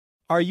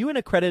Are you an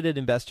accredited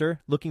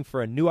investor looking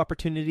for a new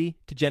opportunity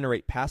to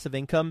generate passive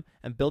income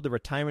and build the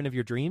retirement of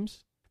your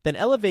dreams? Then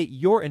elevate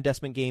your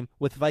investment game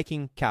with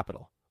Viking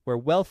Capital, where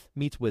wealth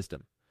meets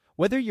wisdom.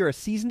 Whether you're a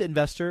seasoned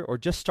investor or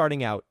just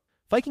starting out,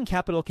 Viking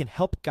Capital can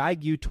help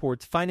guide you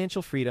towards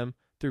financial freedom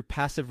through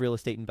passive real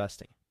estate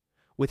investing.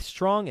 With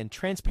strong and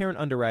transparent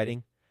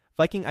underwriting,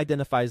 Viking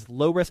identifies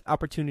low-risk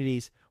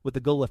opportunities with the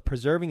goal of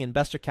preserving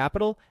investor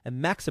capital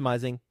and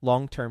maximizing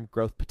long-term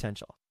growth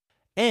potential.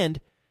 And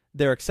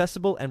their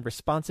accessible and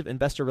responsive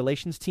investor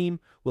relations team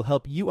will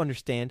help you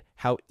understand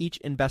how each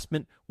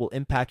investment will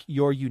impact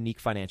your unique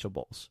financial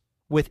goals.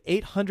 With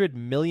 $800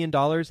 million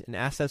in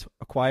assets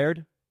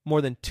acquired,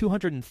 more than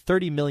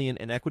 $230 million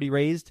in equity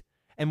raised,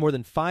 and more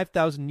than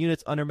 5,000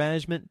 units under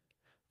management,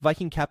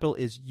 Viking Capital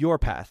is your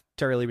path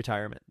to early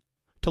retirement.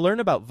 To learn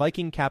about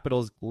Viking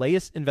Capital's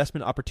latest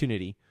investment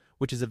opportunity,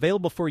 which is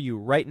available for you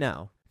right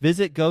now,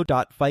 visit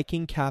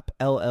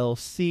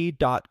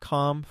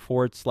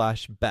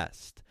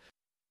go.vikingcapllc.com/best.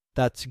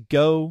 That's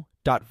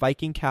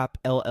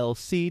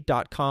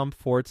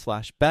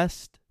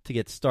go.vikingcapllc.com/best to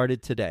get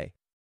started today.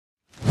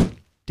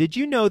 Did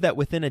you know that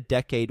within a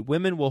decade,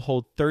 women will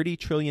hold $30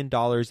 trillion in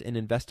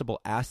investable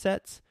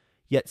assets?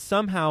 Yet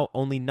somehow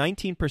only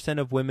 19%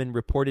 of women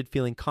reported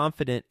feeling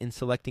confident in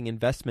selecting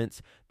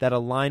investments that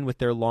align with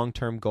their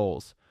long-term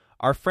goals.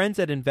 Our friends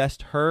at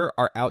InvestHer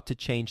are out to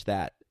change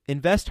that.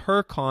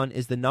 InvestHerCon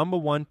is the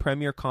 #1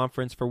 premier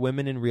conference for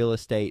women in real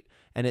estate,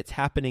 and it's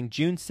happening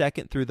June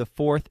 2nd through the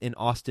 4th in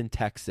Austin,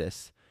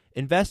 Texas.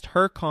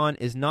 InvestHerCon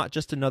is not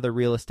just another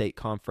real estate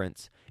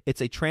conference. It's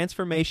a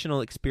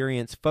transformational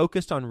experience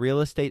focused on real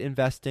estate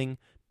investing,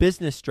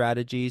 business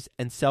strategies,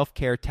 and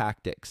self-care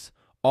tactics,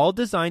 all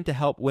designed to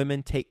help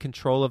women take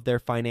control of their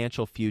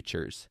financial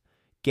futures.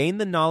 Gain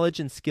the knowledge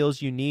and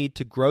skills you need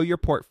to grow your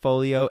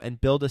portfolio and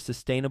build a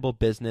sustainable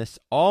business,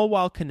 all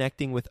while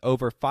connecting with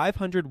over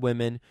 500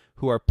 women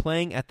who are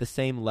playing at the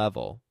same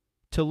level.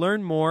 To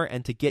learn more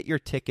and to get your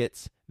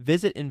tickets,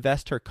 visit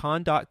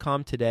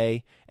InvestHerCon.com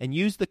today and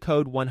use the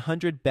code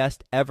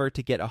 100BESTEVER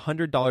to get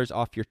 $100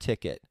 off your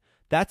ticket.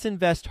 That's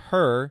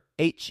InvestHer,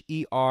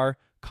 H-E-R,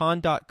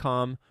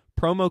 con.com,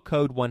 promo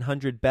code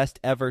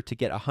 100BESTEVER to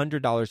get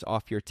 $100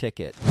 off your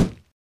ticket.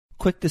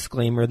 Quick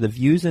disclaimer, the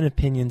views and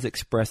opinions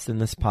expressed in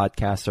this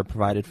podcast are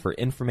provided for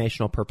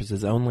informational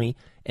purposes only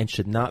and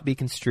should not be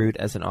construed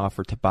as an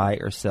offer to buy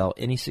or sell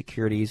any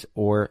securities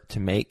or to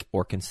make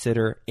or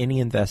consider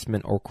any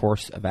investment or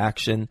course of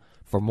action.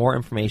 For more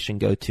information,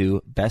 go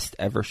to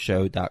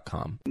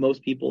bestevershow.com.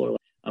 Most people are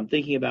I'm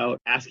thinking about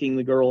asking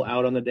the girl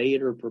out on the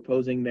date or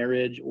proposing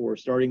marriage or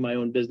starting my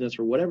own business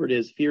or whatever it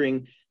is,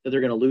 fearing that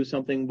they're going to lose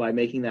something by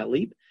making that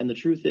leap. And the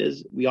truth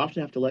is, we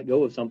often have to let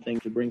go of something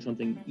to bring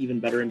something even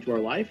better into our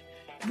life.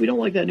 If we don't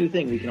like that new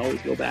thing, we can always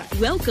go back.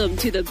 Welcome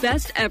to the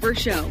Best Ever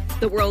Show,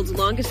 the world's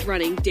longest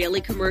running daily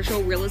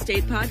commercial real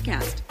estate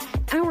podcast.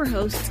 Our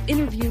hosts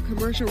interview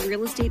commercial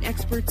real estate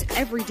experts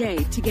every day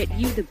to get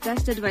you the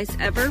best advice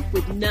ever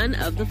with none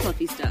of the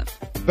fluffy stuff.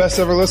 Best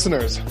ever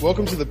listeners,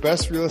 welcome to the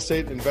Best Real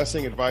Estate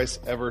Investing Advice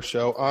Ever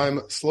Show.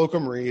 I'm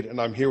Slocum Reed, and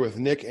I'm here with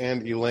Nick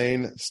and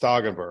Elaine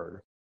Stoggenberg.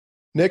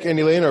 Nick and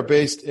Elaine are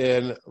based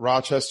in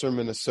Rochester,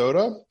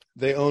 Minnesota.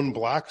 They own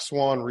Black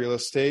Swan Real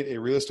Estate, a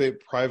real estate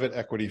private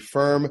equity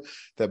firm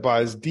that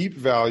buys deep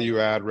value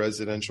add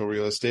residential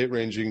real estate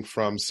ranging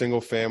from single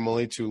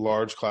family to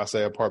large Class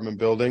A apartment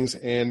buildings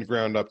and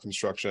ground up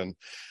construction.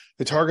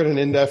 They target an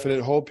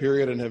indefinite hold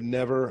period and have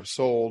never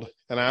sold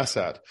an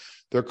asset.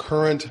 Their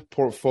current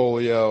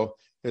portfolio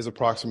is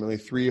approximately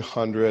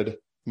 $300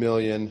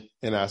 million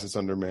in assets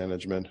under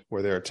management,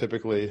 where they are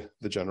typically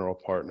the general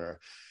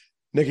partner.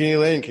 Nick and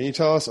Elaine, can you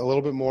tell us a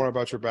little bit more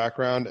about your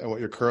background and what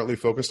you're currently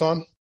focused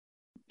on?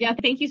 Yeah,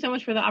 thank you so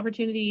much for the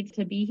opportunity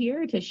to be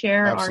here to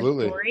share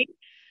Absolutely. Our story.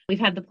 We've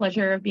had the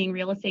pleasure of being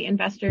real estate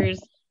investors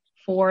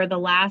for the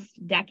last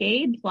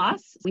decade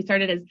plus. We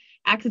started as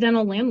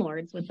accidental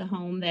landlords with the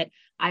home that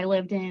I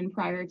lived in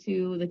prior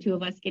to the two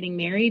of us getting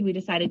married. We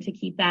decided to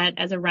keep that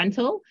as a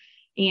rental,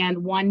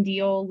 and one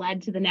deal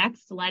led to the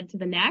next.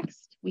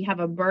 We have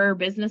a BRRRR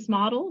business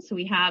model. So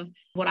we have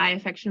what I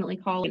affectionately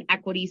call an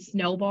equity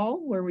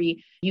snowball, where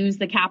we use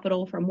the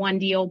capital from one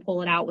deal,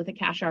 pull it out with a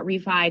cash out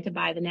refi to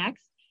buy the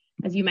next.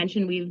 As you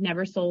mentioned, we've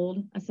never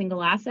sold a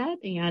single asset.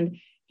 And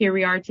here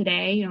we are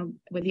today,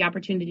 with the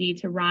opportunity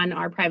to run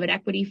our private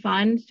equity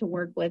fund, to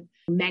work with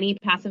many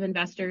passive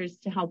investors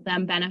to help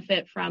them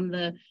benefit from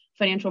the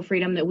financial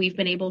freedom that we've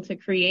been able to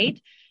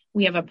create.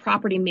 We have a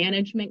property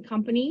management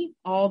company.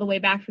 All the way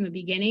back from the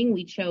beginning,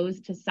 we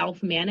chose to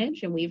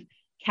self-manage, and we've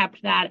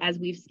kept that as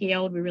we've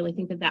scaled. We really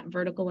think that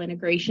vertical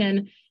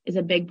integration is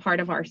a big part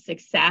of our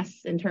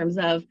success in terms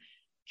of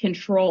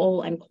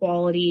control and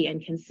quality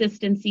and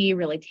consistency,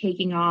 really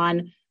taking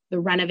on the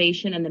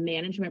renovation and the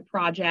management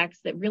projects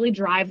that really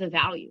drive the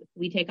value.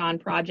 We take on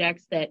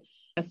projects that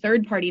a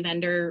third-party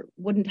vendor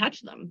wouldn't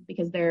touch them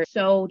because they're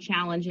so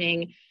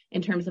challenging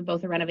in terms of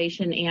both the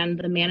renovation and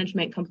the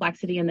management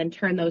complexity, and then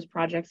turn those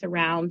projects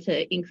around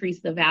to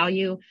increase the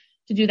value,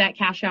 to do that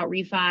cash out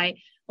refi.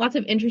 Lots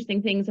of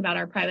interesting things about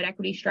our private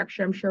equity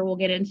structure I'm sure we'll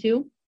get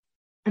into.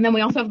 And then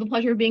we also have the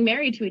pleasure of being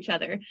married to each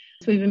other.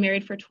 So we've been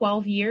married for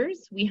 12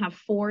 years. We have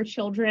 4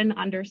 children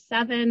under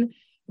 7.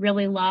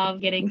 Really love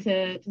getting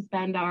to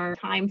spend our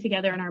time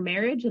together in our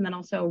marriage and then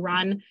also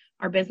run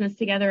our business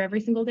together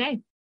every single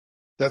day.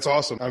 That's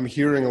awesome. I'm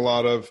hearing a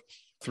lot of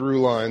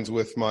through lines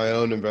with my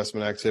own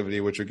investment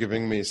activity, which are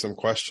giving me some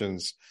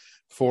questions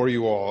for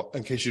you all.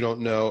 In case you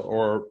don't know,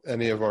 or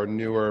any of our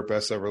newer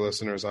best ever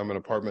listeners, I'm an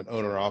apartment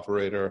owner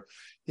operator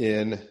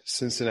in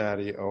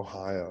Cincinnati,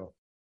 Ohio.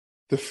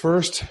 The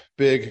first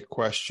big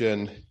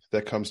question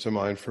that comes to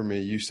mind for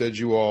me, you said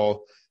you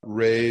all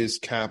raise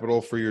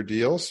capital for your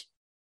deals?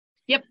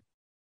 Yep.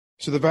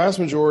 So the vast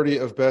majority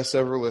of best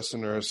ever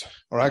listeners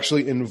are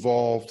actually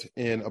involved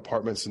in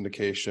apartment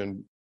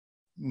syndication,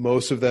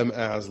 most of them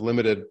as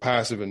limited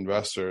passive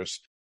investors.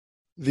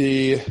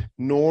 The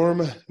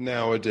norm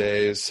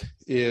nowadays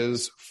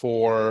is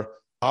for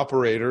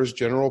operators,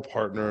 general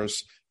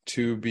partners,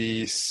 to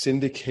be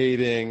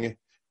syndicating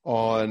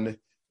on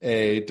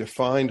a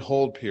defined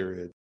hold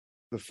period,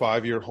 the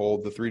 5-year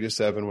hold, the 3 to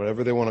 7,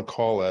 whatever they want to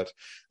call it.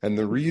 And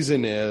the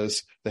reason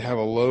is they have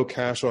a low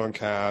cash on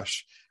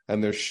cash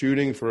and they're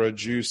shooting for a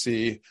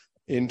juicy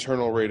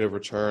internal rate of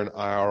return,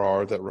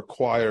 IRR, that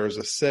requires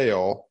a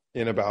sale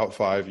in about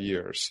 5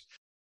 years.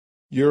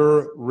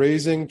 You're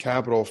raising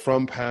capital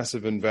from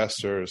passive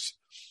investors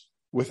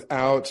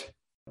without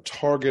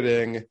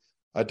targeting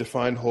a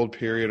defined hold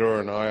period or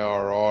an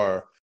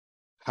IRR.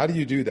 How do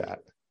you do that?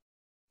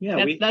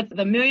 Yeah, that's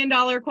the $1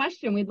 million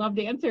question. We'd love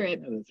to answer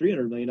it. The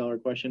 $300 million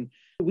question.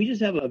 We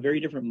just have a very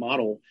different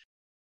model.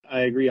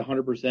 I agree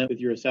 100% with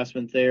your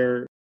assessment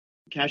there.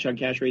 Cash on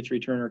cash rates of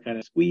return are kind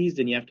of squeezed,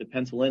 and you have to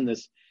pencil in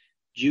this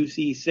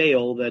juicy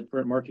sale that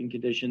current market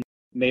conditions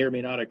may or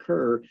may not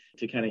occur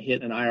to kind of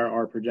hit an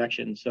IRR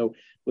projection. So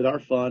with our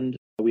fund,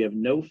 we have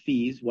no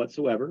fees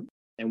whatsoever,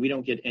 and we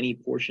don't get any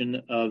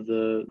portion of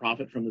the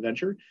profit from the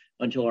venture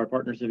until our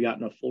partners have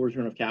gotten a full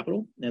return of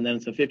capital. And then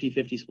it's a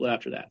 50-50 split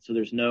after that. So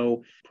there's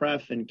no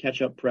pref and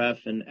catch-up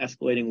pref and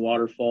escalating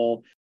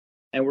waterfall.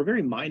 And we're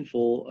very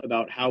mindful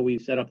about how we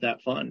set up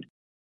that fund.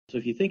 So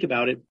if you think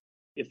about it,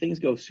 if things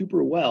go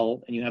super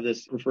well and you have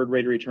this preferred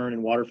rate of return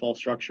and waterfall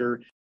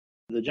structure,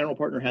 the general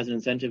partner has an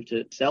incentive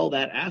to sell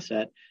that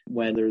asset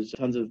when there's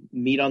tons of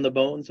meat on the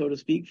bone, so to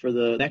speak, for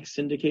the next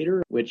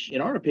syndicator, which in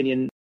our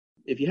opinion,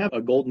 if you have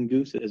a golden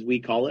goose, as we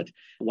call it,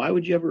 why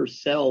would you ever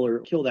sell or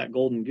kill that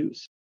golden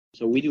goose?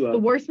 So we do the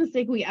worst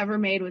mistake we ever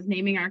made was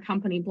naming our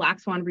company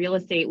Black Swan Real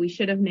Estate. We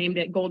should have named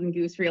it Golden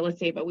Goose Real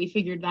Estate, but we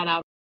figured that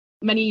out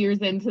many years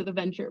into the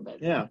venture.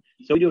 But yeah,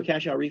 so we do a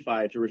cash out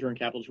refi to return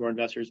capital to our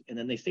investors, and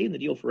then they stay in the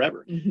deal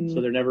forever. Mm-hmm.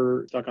 So they're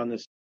never stuck on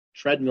this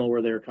treadmill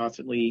where they're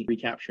constantly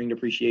recapturing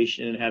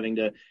depreciation and having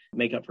to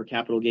make up for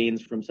capital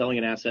gains from selling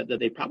an asset that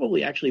they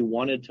probably actually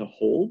wanted to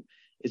hold.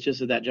 It's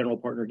just that general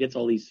partner gets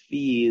all these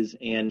fees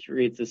and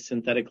creates this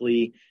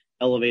synthetically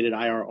elevated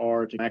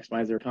IRR to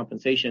maximize their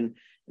compensation.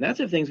 And that's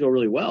if things go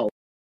really well.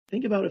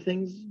 Think about if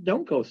things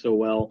don't go so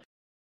well.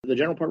 The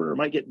general partner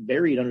might get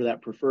buried under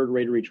that preferred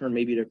rate of return,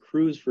 maybe to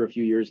cruise for a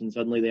few years, and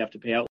suddenly they have to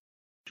pay out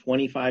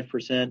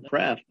 25%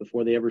 pref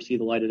before they ever see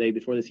the light of day,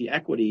 before they see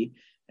equity.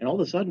 And all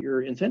of a sudden,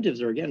 your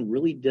incentives are, again,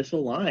 really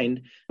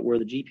disaligned, where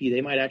the GP,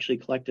 they might actually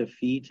collect a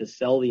fee to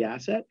sell the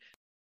asset.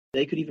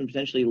 They could even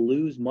potentially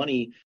lose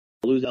money,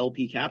 lose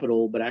LP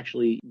capital, but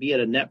actually be at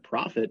a net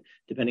profit,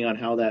 depending on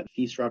how that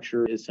fee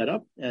structure is set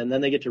up. And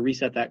then they get to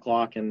reset that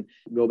clock and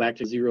go back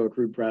to zero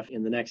accrued pref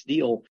in the next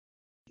deal.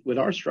 With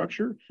our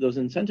structure, those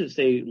incentives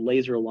stay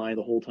laser aligned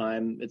the whole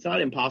time. It's not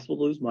impossible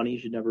to lose money. You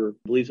should never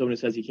believe someone who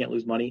says you can't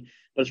lose money,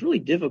 but it's really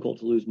difficult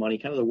to lose money.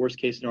 Kind of the worst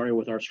case scenario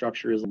with our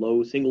structure is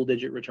low single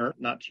digit return,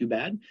 not too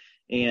bad.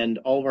 And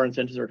all of our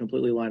incentives are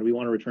completely aligned. We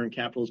want to return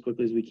capital as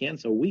quickly as we can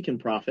so we can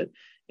profit,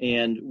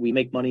 and we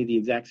make money the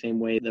exact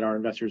same way that our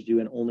investors do,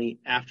 and only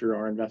after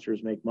our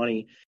investors make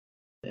money.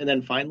 And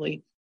then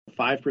finally,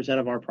 5%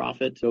 of our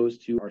profit goes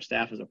to our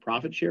staff as a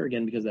profit share,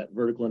 again, because that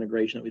vertical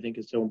integration that we think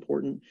is so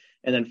important.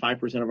 And then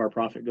 5% of our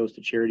profit goes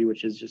to charity,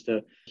 which is just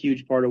a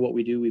huge part of what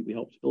we do. We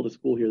helped build a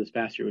school here this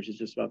past year, which is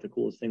just about the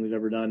coolest thing we've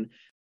ever done.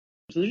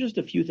 So there's just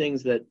a few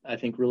things that I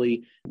think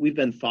really we've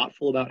been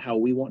thoughtful about how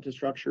we want to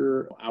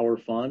structure our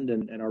fund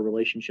and our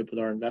relationship with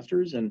our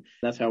investors. And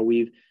that's how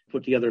we've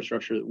put together a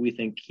structure that we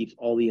think keeps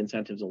all the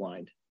incentives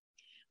aligned.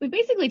 We've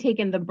basically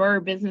taken the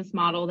BRRRR business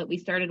model that we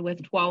started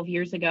with 12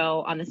 years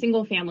ago on the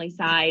single family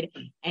side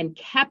and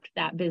kept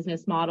that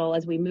business model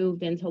as we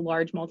moved into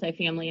large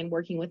multifamily and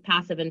working with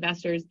passive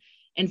investors,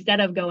 instead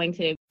of going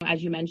to,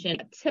 as you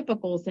mentioned, a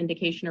typical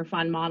syndication or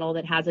fund model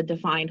that has a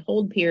defined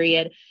hold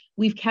period.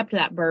 We've kept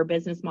that BRRRR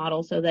business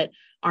model so that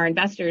our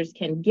investors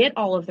can get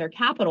all of their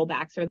capital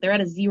back. So they're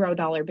at a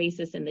 $0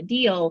 basis in the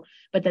deal,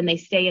 but then they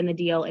stay in the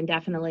deal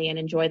indefinitely and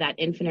enjoy that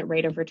infinite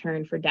rate of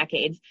return for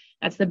decades.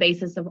 That's the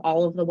basis of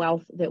all of the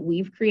wealth that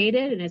we've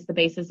created, and it's the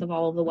basis of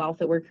all of the wealth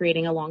that we're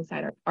creating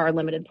alongside our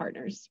limited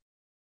partners.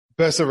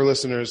 Best ever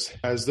listeners,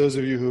 as those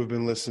of you who have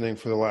been listening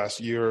for the last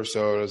year or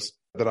so,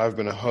 that I've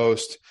been a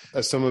host,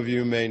 as some of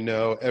you may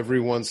know, every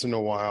once in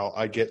a while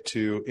I get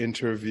to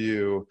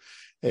interview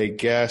a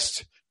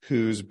guest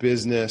whose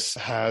business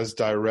has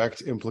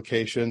direct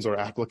implications or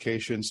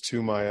applications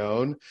to my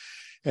own.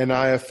 And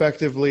I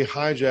effectively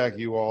hijack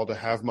you all to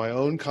have my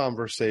own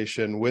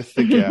conversation with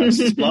the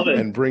guest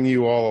and bring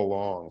you all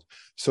along.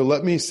 So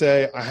let me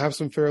say, I have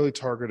some fairly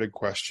targeted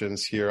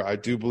questions here. I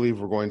do believe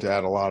we're going to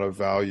add a lot of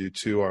value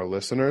to our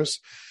listeners,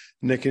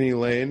 Nick and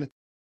Elaine.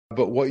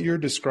 But what you're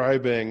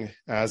describing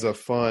as a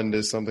fund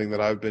is something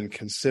that I've been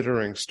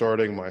considering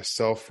starting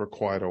myself for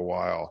quite a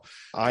while.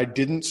 I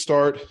didn't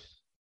start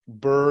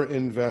Burr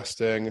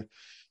investing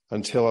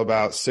until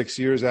about 6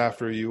 years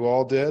after you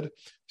all did.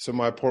 So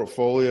my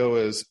portfolio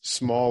is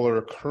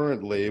smaller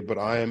currently, but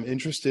I am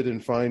interested in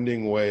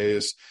finding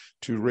ways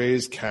to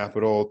raise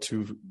capital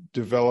to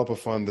develop a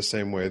fund the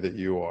same way that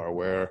you are,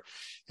 where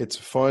it's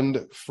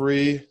fund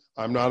free.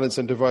 I'm not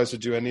incentivized to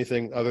do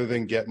anything other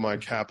than get my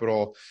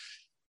capital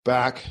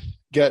back,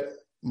 get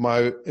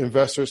my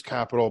investors'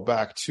 capital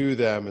back to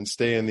them and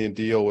stay in the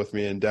deal with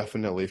me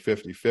indefinitely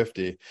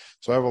 50-50.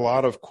 So I have a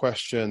lot of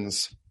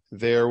questions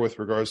there with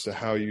regards to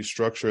how you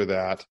structure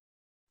that.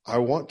 I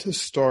want to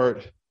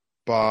start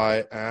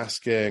by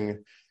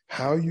asking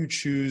how you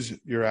choose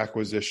your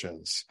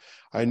acquisitions.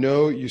 I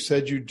know you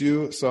said you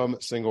do some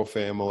single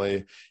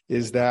family.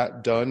 Is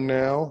that done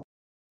now?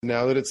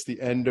 Now that it's the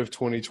end of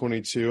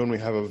 2022 and we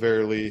have a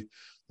very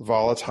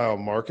volatile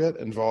market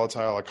and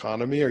volatile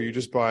economy, are you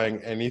just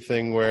buying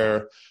anything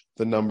where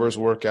the numbers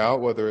work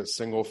out, whether it's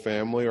single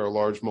family or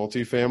large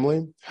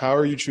multifamily? How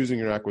are you choosing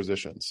your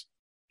acquisitions?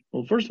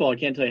 Well, first of all, I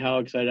can't tell you how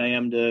excited I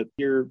am to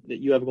hear that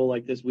you have a goal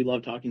like this. We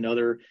love talking to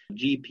other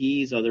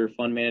GPs, other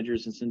fund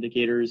managers and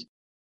syndicators.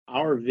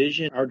 Our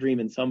vision, our dream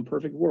in some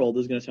perfect world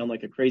is going to sound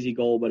like a crazy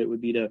goal, but it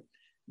would be to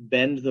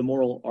bend the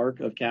moral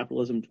arc of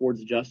capitalism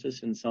towards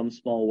justice in some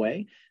small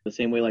way. The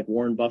same way like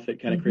Warren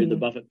Buffett kind of created the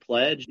Buffett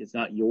Pledge. It's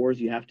not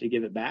yours. You have to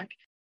give it back.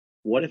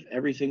 What if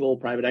every single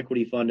private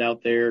equity fund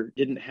out there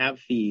didn't have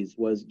fees,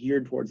 was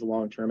geared towards the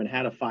long term and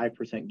had a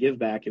 5% give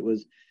back? It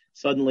was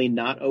suddenly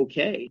not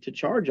okay to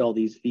charge all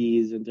these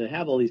fees and to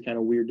have all these kind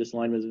of weird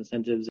disalignments of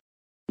incentives.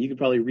 You could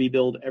probably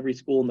rebuild every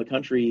school in the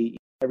country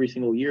every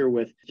single year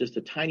with just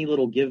a tiny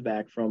little give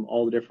back from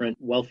all the different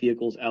wealth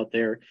vehicles out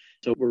there.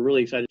 So we're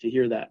really excited to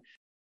hear that.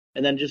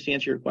 And then just to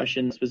answer your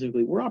question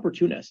specifically, we're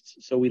opportunists.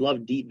 So we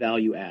love deep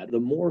value add. The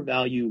more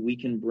value we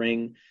can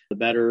bring, the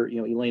better.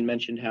 Elaine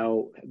mentioned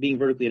how being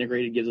vertically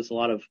integrated gives us a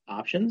lot of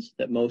options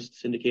that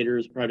most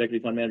syndicators, private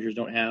equity fund managers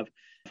don't have.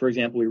 For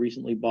example, we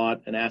recently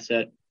bought an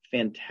asset,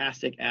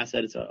 fantastic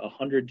asset. It's a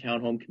 100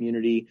 townhome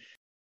community.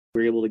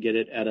 We were able to get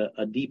it at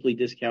a deeply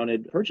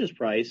discounted purchase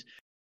price,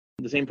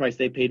 the same price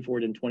they paid for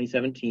it in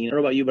 2017. I don't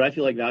know about you, but I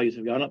feel like values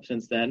have gone up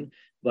since then.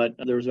 But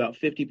there was about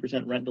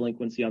 50% rent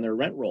delinquency on their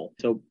rent roll.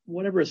 So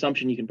whatever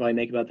assumption you can probably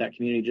make about that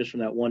community just from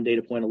that one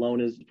data point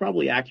alone is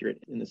probably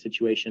accurate in the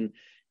situation.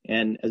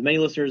 And as many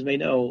listeners may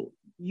know,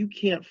 you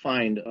can't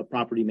find a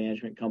property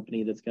management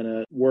company that's going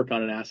to work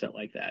on an asset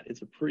like that.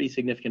 It's a pretty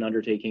significant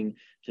undertaking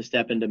to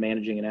step into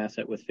managing an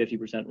asset with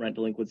 50% rent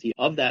delinquency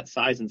of that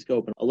size and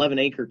scope, an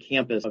 11-acre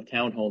campus of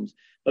townhomes.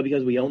 But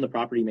because we own the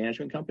property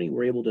management company,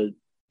 we're able to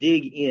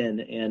dig in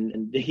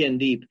and dig in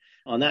deep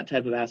on that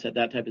type of asset,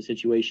 that type of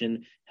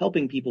situation,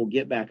 helping people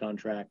get back on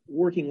track,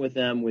 working with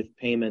them with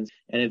payments.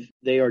 And if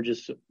they are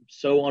just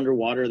so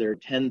underwater, they're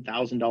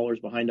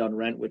 $10,000 behind on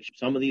rent, which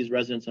some of these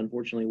residents,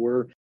 unfortunately,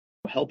 were,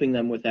 helping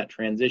them with that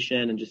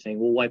transition and just saying,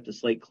 we'll wipe the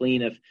slate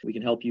clean if we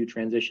can help you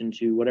transition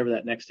to whatever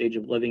that next stage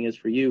of living is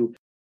for you.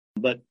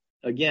 But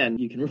again,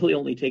 you can really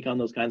only take on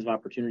those kinds of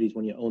opportunities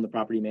when you own the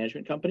property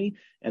management company.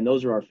 And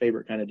those are our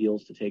favorite kind of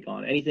deals to take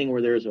on. Anything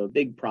where there's a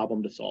big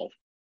problem to solve.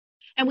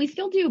 And we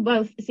still do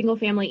both single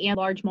family and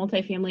large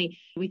multifamily.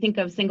 We think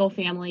of single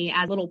family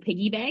as little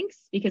piggy banks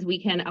because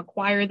we can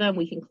acquire them.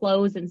 We can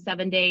close in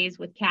 7 days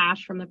with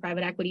cash from the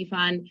private equity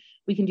fund.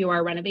 We can do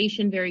our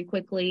renovation very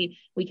quickly.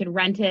 We can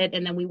rent it.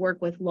 And then we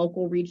work with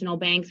local regional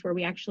banks where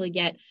we actually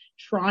get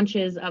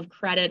tranches of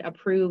credit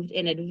approved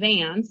in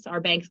advance. Our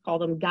banks call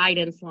them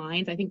guidance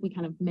lines. I think we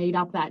kind of made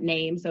up that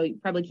name, so you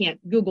probably can't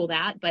Google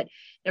that, but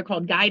they're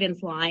called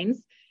guidance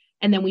lines.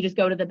 And then we just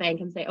go to the bank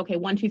and say, okay,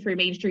 123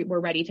 Main Street, we're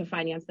ready to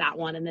finance that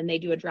one. And then they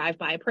do a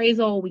drive-by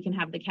appraisal. We can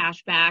have the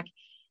cash back,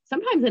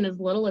 sometimes in as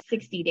little as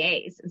 60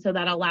 days. And so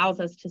that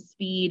allows us to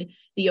speed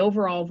the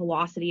overall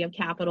velocity of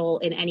capital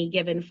in any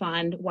given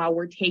fund while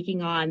we're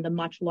taking on the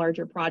much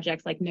larger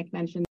projects like Nick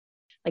mentioned,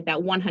 like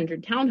that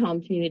 100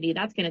 townhome community.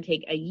 That's going to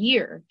take a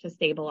year to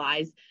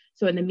stabilize.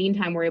 So in the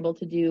meantime, we're able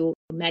to do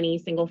many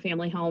single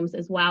family homes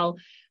as well.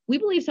 We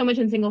believe so much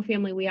in single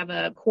family. We have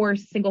a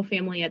course, Single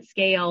Family at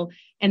Scale,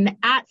 and the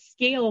at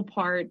scale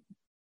part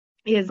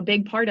is a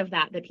big part of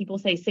that people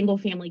say single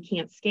family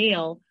can't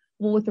scale.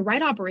 Well, with the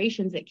right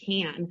operations, it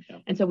can. Yeah.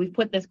 And so we've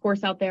put this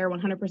course out there.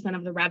 100%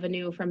 of the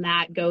revenue from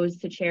that goes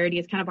to charity.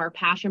 It's kind of our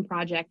passion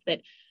project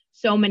that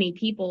so many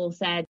people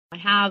said, I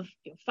have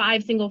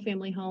 5 single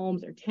family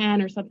homes or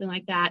 10 or something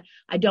like that.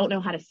 I don't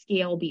know how to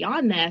scale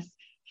beyond this.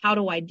 How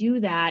do I do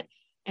that?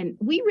 And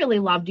we really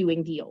love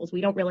doing deals. We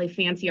don't really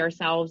fancy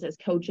ourselves as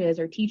coaches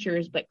or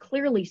teachers, but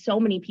clearly so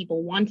many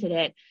people wanted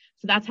it.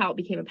 So that's how it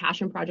became a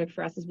passion project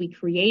for us, as we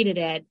created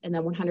it. And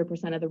then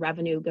 100% of the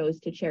revenue goes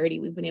to charity.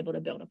 We've been able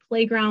to build a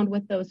playground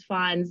with those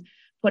funds,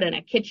 put in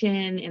a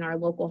kitchen in our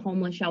local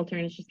homeless shelter.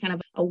 And it's just kind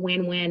of a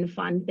win-win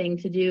fun thing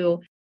to do.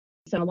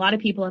 So a lot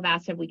of people have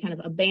asked, have we kind of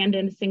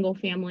abandoned single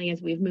family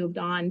as we've moved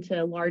on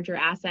to larger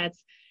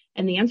assets?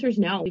 And the answer is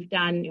no. We've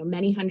done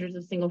many hundreds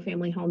of single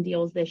family home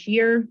deals this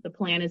year. The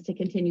plan is to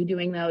continue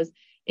doing those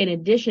in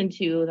addition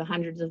to the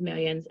hundreds of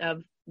millions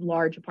of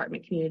large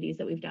apartment communities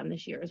that we've done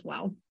this year as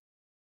well.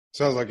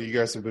 Sounds like you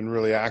guys have been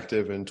really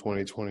active in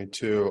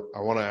 2022.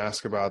 I want to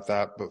ask about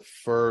that. But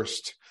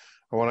first,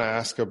 I want to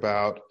ask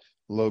about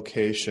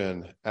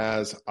location.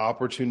 As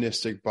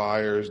opportunistic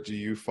buyers, do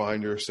you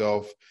find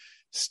yourself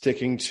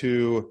sticking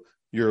to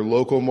your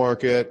local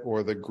market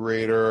or the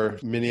greater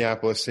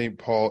Minneapolis-St.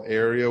 Paul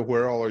area?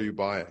 Where all are you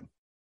buying?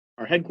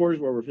 Our headquarters,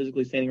 where we're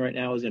physically standing right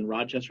now, is in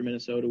Rochester,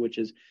 Minnesota, which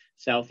is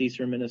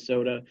southeastern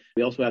Minnesota.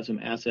 We also have some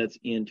assets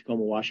in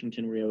Tacoma,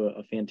 Washington. We have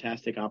a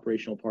fantastic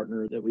operational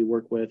partner that we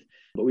work with.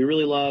 But we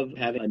really love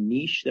having a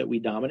niche that we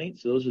dominate.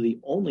 So those are the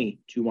only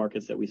two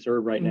markets that we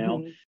serve right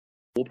now.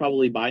 We'll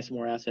probably buy some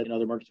more assets in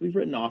other markets. We've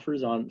written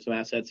offers on some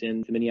assets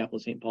in the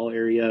Minneapolis-St. Paul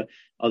area,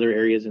 other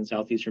areas in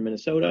southeastern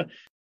Minnesota.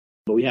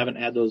 But we haven't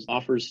had those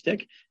offers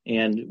stick.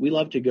 And we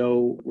love to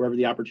go wherever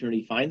the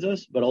opportunity finds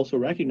us, but also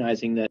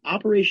recognizing that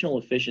operational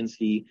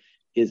efficiency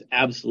is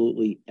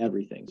absolutely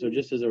everything. So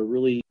just as a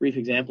really brief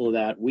example of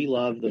that, we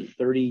love the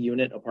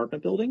 30-unit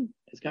apartment building.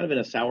 It's kind of in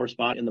a sour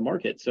spot in the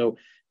market. So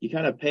you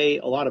kind of pay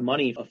a lot of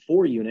money for a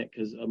 4-unit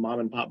because a mom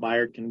and pop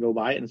buyer can go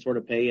buy it and sort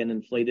of pay an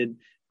inflated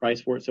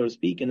price for it, so to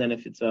speak. And then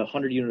if it's a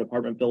 100-unit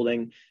apartment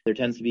building, there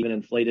tends to be an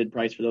inflated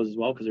price for those as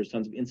well because there's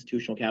tons of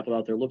institutional capital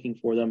out there looking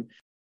for them.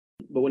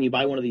 But when you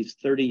buy one of these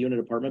 30-unit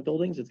apartment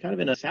buildings, it's kind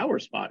of in a sour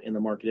spot in the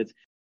market. It's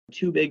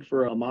too big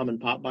for a mom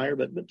and pop buyer,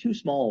 but too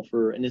small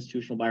for an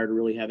institutional buyer to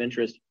really have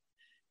interest.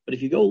 But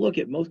if you go look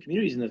at most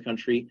communities in this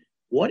country,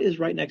 what is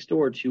right next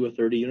door to a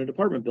 30-unit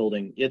apartment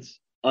building? It's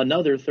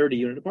another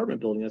 30-unit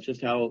apartment building. That's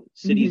just how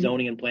city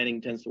zoning and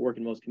planning tends to work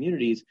in most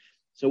communities.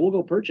 So we'll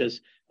go purchase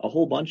a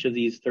whole bunch of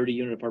these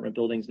 30-unit apartment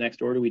buildings next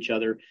door to each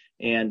other.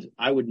 And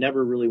I would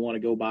never really want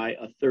to go buy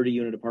a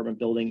 30-unit apartment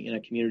building in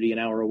a community an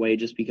hour away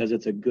just because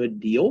it's a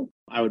good deal.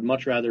 I would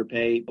much rather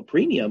pay a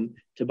premium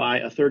to buy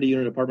a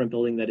 30-unit apartment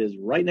building that is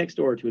right next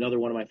door to another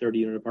one of my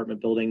 30-unit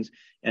apartment buildings.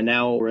 And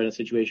now we're in a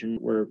situation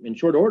where in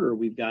short order,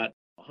 we've got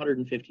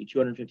 150,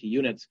 250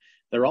 units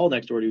that are all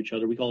next door to each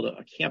other. We call it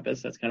a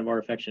campus. That's kind of our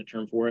affectionate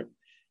term for it.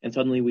 And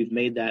suddenly we've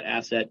made that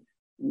asset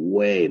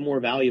way more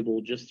valuable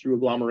just through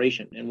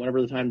agglomeration. And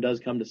whenever the time does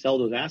come to sell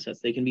those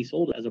assets, they can be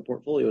sold as a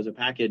portfolio, as a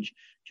package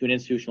to an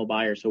institutional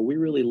buyer. So we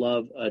really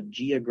love a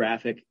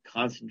geographic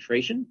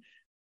concentration.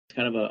 It's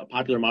kind of a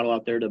popular model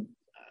out there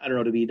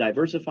to be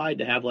diversified,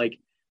 to have like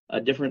a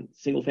different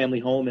single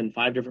family home in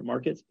 5 different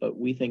markets. But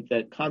we think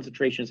that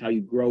concentration is how you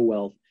grow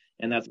wealth.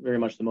 And that's very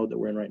much the mode that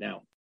we're in right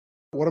now.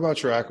 What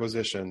about your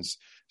acquisitions?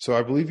 So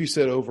I believe you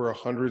said over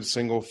 100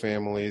 single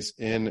families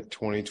in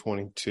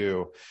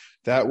 2022.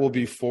 That will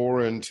be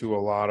foreign to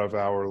a lot of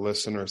our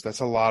listeners.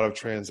 That's a lot of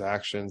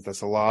transactions. That's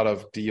a lot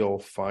of deal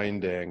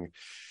finding.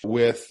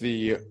 With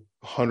the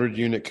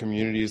 100-unit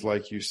communities,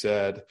 like you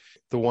said,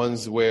 the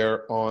ones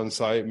where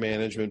on-site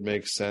management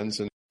makes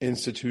sense and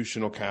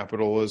institutional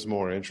capital is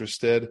more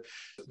interested,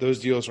 those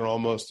deals are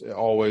almost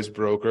always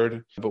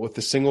brokered. But with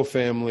the single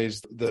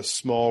families, the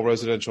small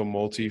residential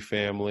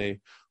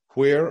multifamily,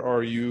 where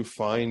are you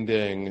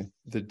finding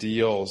the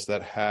deals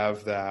that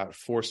have that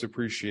forced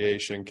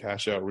appreciation,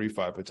 cash out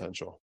refi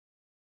potential?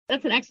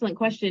 That's an excellent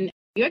question.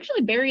 You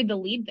actually buried the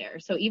lead there.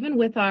 So even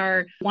with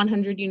our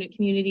 100-unit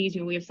communities,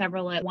 we have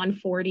several at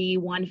 140,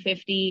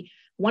 150.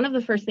 One of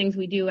the first things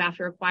we do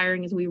after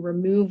acquiring is we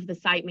remove the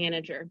site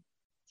manager.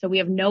 So we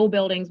have no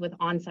buildings with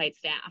on-site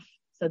staff.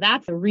 So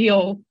that's a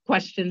real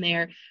question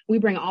there. We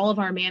bring all of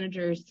our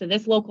managers to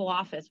this local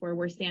office where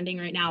we're standing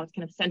right now. It's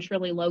kind of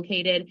centrally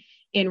located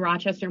in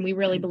Rochester, and we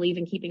really believe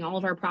in keeping all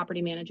of our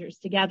property managers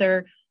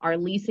together. Our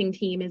leasing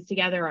team is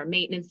together. Our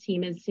maintenance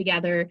team is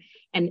together.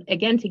 And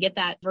again, to get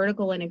that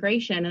vertical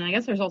integration, and I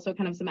guess there's also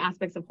kind of some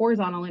aspects of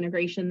horizontal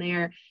integration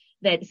there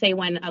that say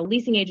when a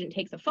leasing agent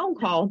takes a phone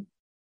call,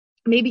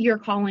 maybe you're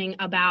calling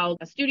about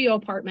a studio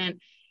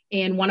apartment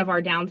in one of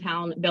our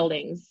downtown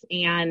buildings,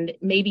 and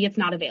maybe it's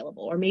not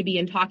available, or maybe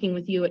in talking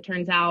with you, it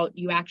turns out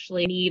you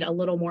actually need a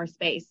little more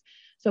space.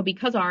 So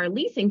because our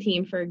leasing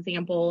team, for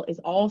example, is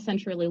all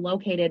centrally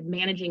located,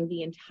 managing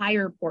the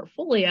entire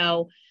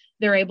portfolio,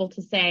 they're able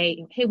to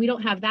say, hey, we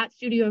don't have that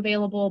studio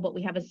available, but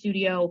we have a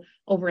studio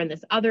over in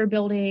this other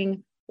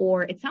building,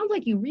 or it sounds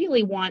like you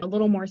really want a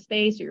little more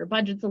space, or your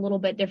budget's a little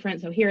bit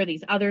different. So here are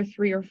these other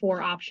 3 or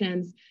 4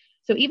 options.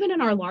 So even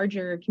in our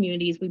larger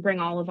communities, we bring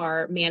all of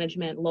our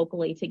management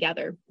locally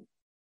together.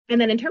 And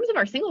then in terms of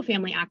our single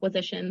family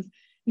acquisitions,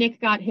 Nick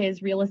got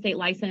his real estate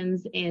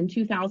license in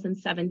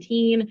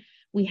 2017.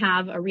 We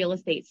have a real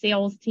estate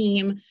sales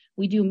team.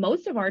 We do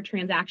most of our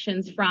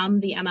transactions from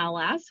the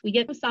MLS. We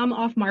get some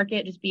off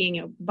market, just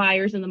being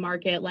buyers in the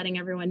market, letting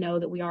everyone know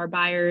that we are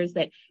buyers,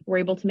 that we're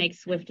able to make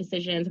swift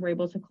decisions. We're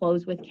able to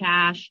close with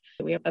cash.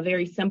 We have a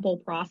very simple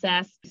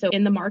process. So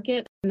in the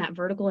market, and that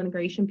vertical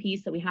integration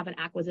piece, that we have an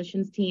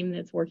acquisitions team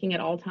that's working at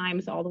all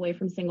times, all the way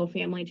from single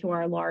family to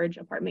our large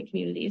apartment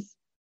communities.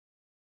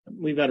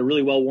 We've got a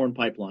really well-worn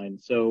pipeline.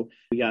 So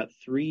we got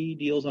 3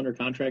 deals under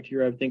contract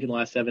here, I think, in the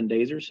last 7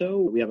 days or so.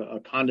 We have a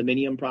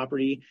condominium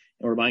property,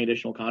 and we're buying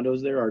additional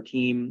condos there. Our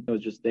team was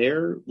just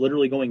there,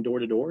 literally going door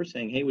to door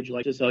saying, hey, would you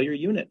like to sell your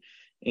unit?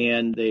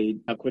 And they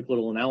have a quick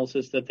little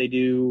analysis that they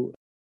do,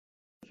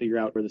 figure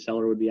out where the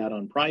seller would be at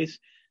on price.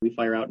 We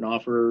fire out an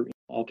offer,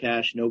 all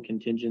cash, no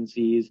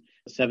contingencies,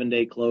 a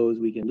 7-day close.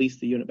 We can lease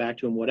the unit back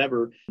to them,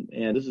 whatever.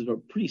 And this is a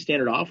pretty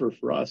standard offer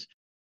for us.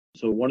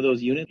 So one of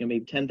those units,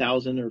 maybe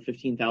 $10,000 or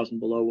 $15,000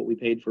 below what we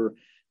paid for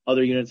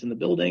other units in the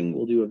building.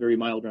 We'll do a very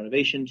mild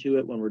renovation to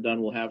it. When we're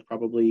done, we'll have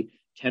probably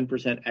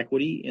 10%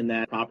 equity in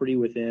that property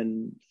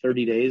within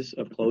 30 days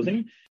of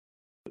closing.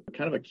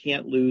 Kind of a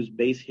can't lose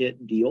base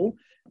hit deal.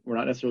 We're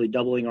not necessarily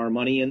doubling our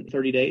money in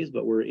 30 days,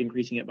 but we're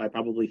increasing it by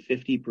probably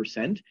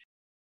 50%.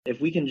 If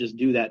we can just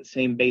do that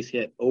same base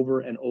hit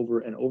over and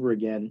over and over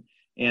again,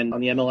 and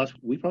on the MLS,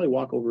 we probably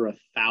walk over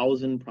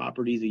 1,000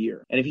 properties a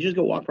year. And if you just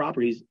go walk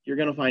properties, you're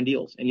going to find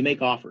deals and you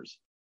make offers.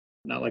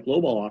 Not like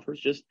lowball offers,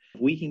 just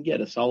if we can get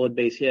a solid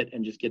base hit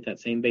and just get that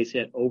same base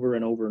hit over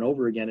and over and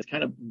over again. It's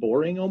kind of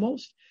boring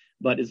almost,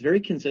 but it's very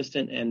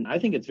consistent. And I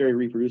think it's very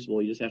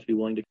reproducible. You just have to be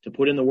willing to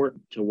put in the work,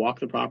 to walk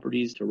the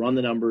properties, to run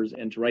the numbers,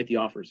 and to write the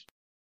offers.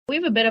 We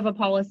have a bit of a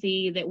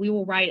policy that we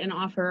will write an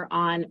offer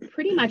on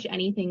pretty much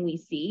anything we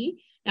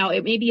see. Now,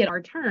 it may be at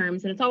our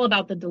terms, and it's all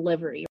about the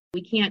delivery.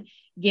 We can't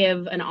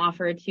give an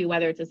offer to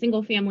whether it's a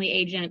single family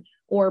agent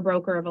or a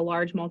broker of a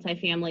large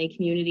multifamily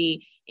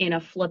community in a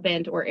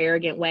flippant or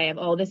arrogant way of,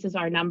 oh, this is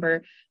our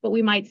number. But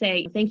we might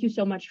say, thank you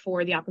so much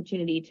for the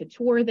opportunity to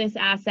tour this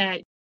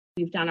asset.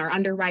 We've done our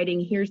underwriting.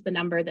 Here's the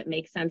number that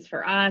makes sense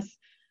for us.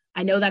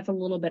 I know that's a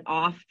little bit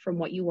off from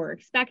what you were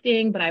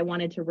expecting, but I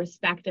wanted to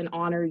respect and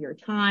honor your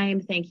time.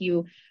 Thank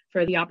you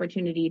for the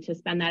opportunity to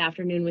spend that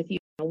afternoon with you,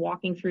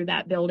 walking through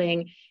that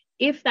building.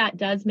 If that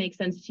does make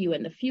sense to you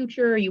in the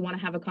future, you want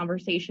to have a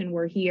conversation,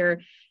 we're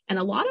here. And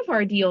a lot of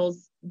our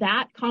deals,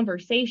 that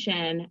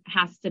conversation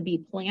has to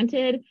be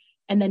planted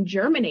and then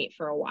germinate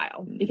for a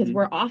while, because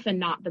we're often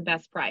not the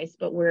best price,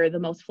 but we're the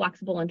most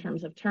flexible in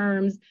terms of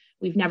terms.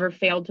 We've never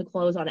failed to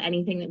close on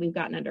anything that we've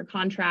gotten under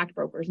contract.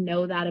 Brokers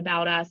know that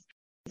about us.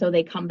 So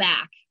they come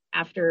back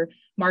after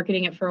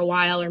marketing it for a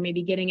while, or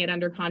maybe getting it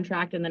under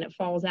contract and then it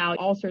falls out,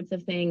 all sorts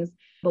of things.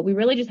 But we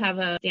really just have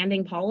a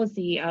standing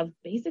policy of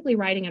basically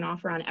writing an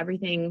offer on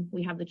everything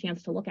we have the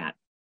chance to look at.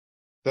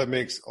 That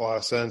makes a lot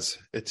of sense.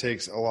 It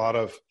takes a lot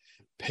of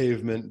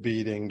pavement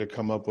beating to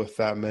come up with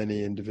that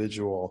many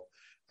individual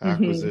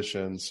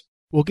acquisitions.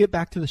 We'll get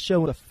back to the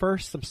show, but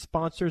first, some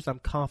sponsors I'm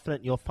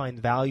confident you'll find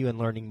value in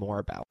learning more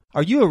about.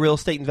 Are you a real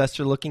estate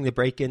investor looking to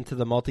break into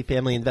the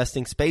multifamily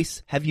investing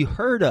space? Have you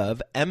heard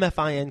of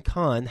MFIN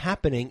Con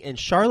happening in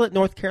Charlotte,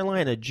 North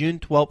Carolina, June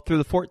 12th through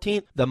the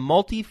 14th? The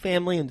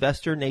Multifamily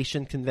Investor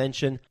Nation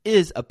Convention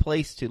is a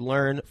place to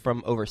learn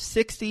from over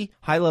 60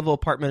 high-level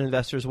apartment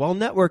investors while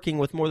networking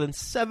with more than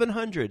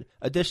 700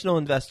 additional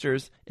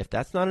investors. If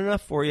that's not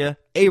enough for you,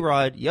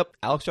 A-Rod,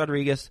 Alex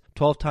Rodriguez,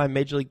 12-time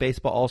Major League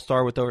Baseball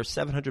All-Star with over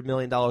 $700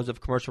 million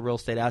of commercial real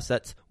estate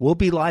assets, will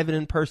be live and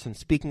in person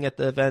speaking at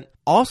the event.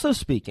 Also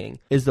speaking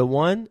is the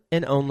one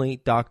and only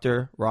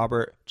Dr.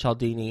 Robert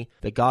Cialdini,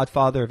 the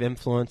godfather of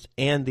influence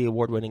and the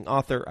award-winning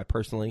author. I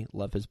personally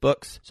love his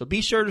books. So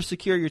be sure to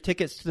secure your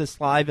tickets to this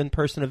live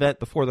in-person event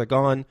before they're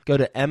gone. Go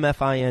to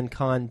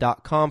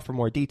mfincon.com for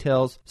more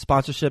details.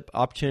 Sponsorship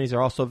opportunities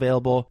are also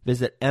available.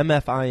 Visit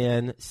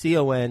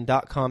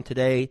mfincon.com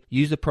today.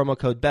 Use the promo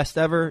code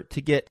BESTEVER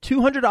to get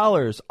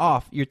 $200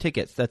 off your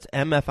tickets. That's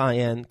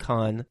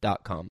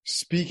mfincon.com.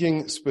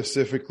 Speaking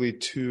specifically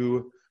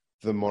to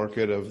the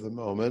market of the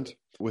moment,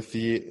 with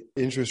the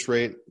interest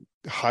rate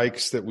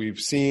hikes that we've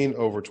seen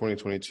over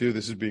 2022,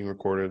 this is being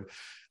recorded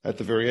at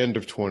the very end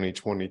of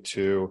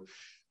 2022.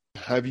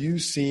 Have you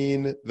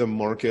seen the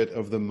market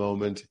of the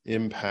moment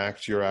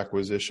impact your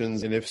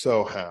acquisitions? And if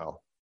so, how?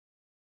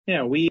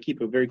 Yeah, we keep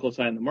a very close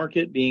eye on the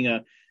market. Being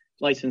a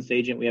licensed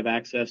agent, we have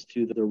access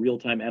to the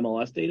real-time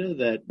MLS data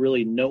that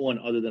really no one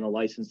other than a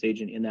licensed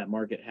agent in that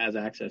market has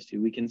access to.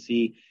 We can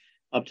see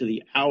up to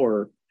the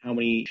hour how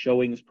many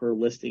showings per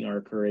listing are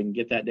occurring,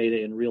 get that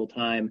data in real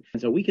time.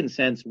 And so we can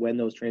sense when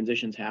those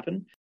transitions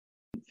happen.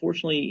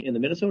 Fortunately, in the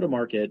Minnesota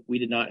market, we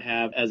did not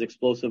have as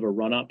explosive a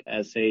run-up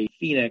as, say,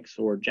 Phoenix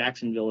or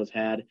Jacksonville has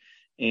had.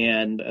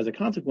 And as a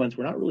consequence,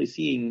 we're not really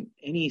seeing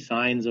any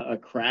signs of a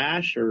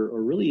crash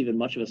or really even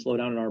much of a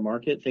slowdown in our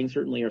market. Things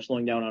certainly are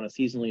slowing down on a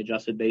seasonally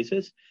adjusted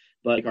basis,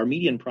 but our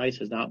median price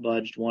has not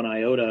budged one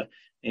iota.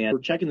 And we're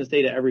checking this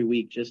data every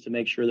week just to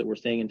make sure that we're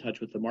staying in touch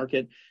with the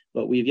market.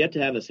 But we've yet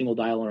to have a single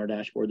dial on our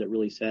dashboard that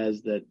really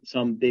says that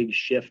some big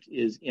shift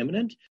is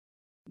imminent.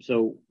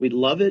 So we'd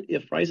love it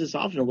if prices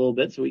soften a little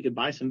bit so we could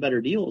buy some better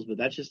deals, but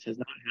that just has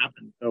not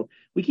happened. So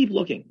we keep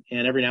looking,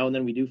 and every now and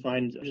then we do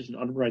find just an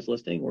underpriced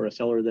listing or a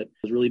seller that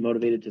is really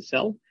motivated to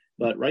sell.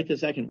 But right this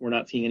second, we're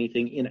not seeing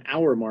anything in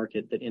our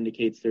market that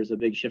indicates there's a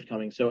big shift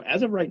coming. So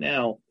as of right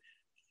now,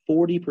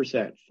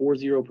 40%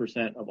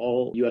 of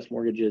all U.S.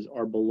 mortgages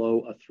are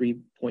below a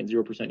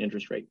 3.0%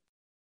 interest rate.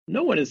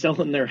 No one is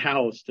selling their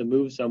house to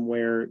move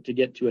somewhere to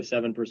get to a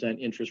 7%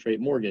 interest rate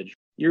mortgage.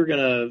 You're going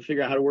to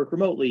figure out how to work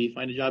remotely,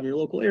 find a job in your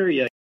local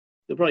area.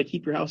 You'll probably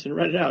keep your house and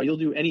rent it out. You'll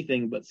do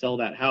anything but sell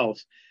that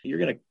house. You're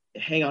going to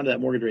hang on to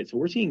that mortgage rate. So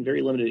we're seeing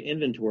very limited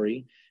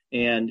inventory.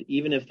 And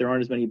even if there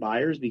aren't as many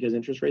buyers because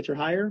interest rates are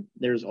higher,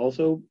 there's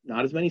also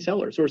not as many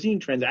sellers. So we're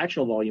seeing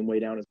transactional volume way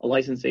down. As a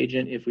licensed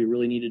agent, if we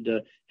really needed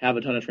to have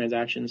a ton of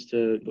transactions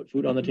to put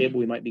food on the table,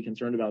 we might be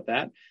concerned about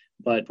that.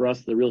 But for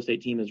us, the real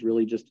estate team is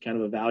really just kind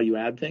of a value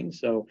add thing.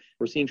 So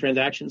we're seeing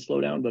transactions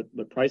slow down,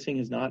 but pricing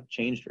has not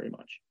changed very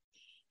much.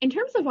 In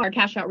terms of our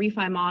cash out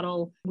refi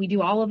model, we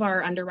do all of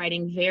our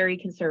underwriting very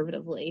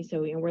conservatively.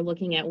 So we're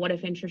looking at what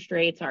if interest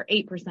rates are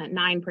 8%,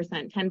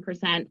 9%,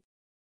 10%.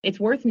 It's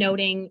worth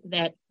noting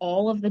that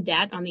all of the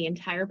debt on the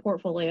entire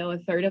portfolio,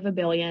 $333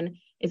 million,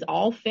 is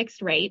all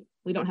fixed rate.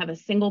 We don't have a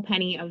single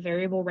penny of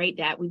variable rate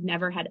debt. We've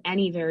never had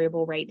any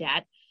variable rate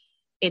debt.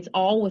 It's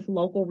all with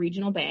local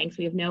regional banks.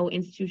 We have no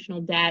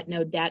institutional debt,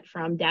 no debt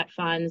from debt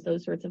funds.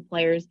 Those sorts of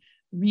players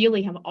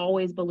really have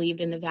always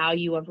believed in the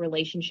value of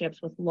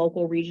relationships with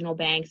local regional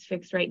banks,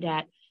 fixed rate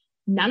debt.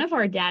 None of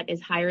our debt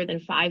is higher than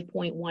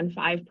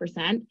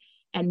 5.15%,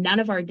 and none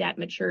of our debt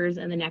matures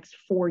in the next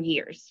 4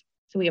 years.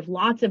 So we have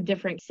lots of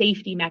different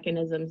safety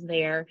mechanisms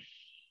there.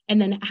 And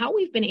then how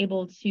we've been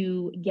able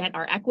to get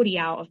our equity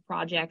out of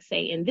projects,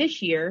 say in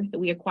this year that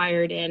we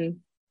acquired in,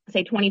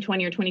 say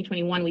 2020 or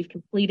 2021, we've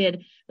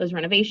completed those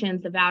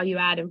renovations, the value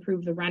add,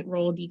 improved the rent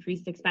roll,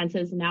 decreased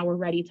expenses, and now we're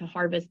ready to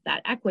harvest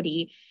that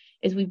equity,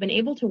 is we've been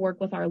able to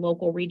work with our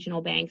local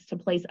regional banks to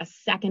place a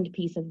second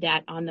piece of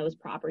debt on those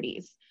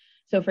properties.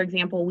 So for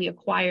example, we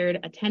acquired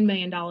a $10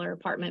 million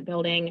apartment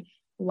building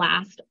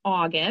last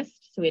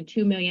August. So we had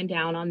 $2 million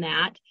down on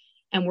that.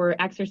 And we're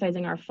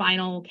exercising our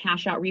final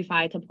cash out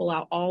refi to pull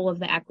out all of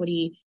the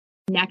equity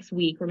next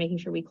week. We're making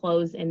sure we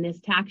close in this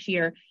tax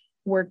year.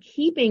 We're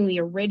keeping the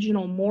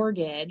original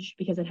mortgage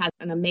because it has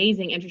an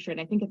amazing interest rate.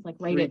 I think it's like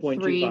right at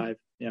 3.25.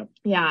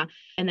 Yeah.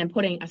 And then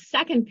putting a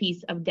second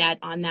piece of debt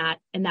on that.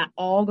 And that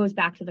all goes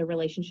back to the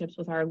relationships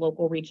with our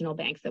local regional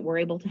banks that we're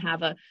able to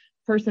have a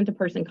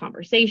person-to-person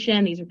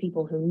conversation. These are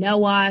people who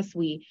know us.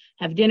 We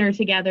have dinner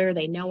together.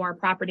 They know our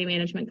property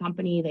management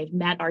company. They've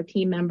met our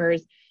team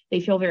members. They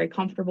feel very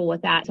comfortable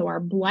with that. So our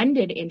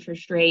blended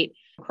interest rate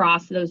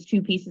across those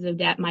two pieces of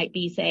debt might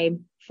be, say,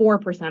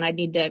 4%. I'd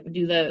need to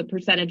do the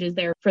percentages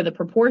there for the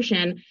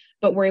proportion,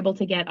 but we're able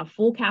to get a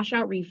full cash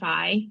out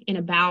refi in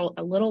about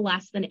a little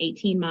less than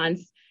 18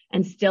 months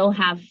and still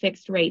have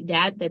fixed rate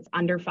debt that's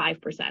under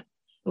 5%.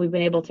 We've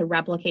been able to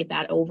replicate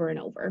that over and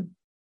over.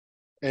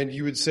 And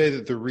you would say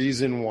that the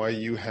reason why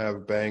you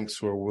have banks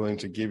who are willing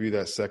to give you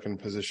that second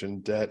position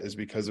debt is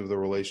because of the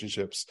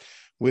relationships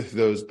with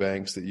those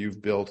banks that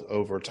you've built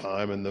over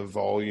time and the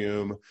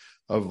volume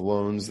of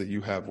loans that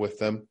you have with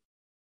them?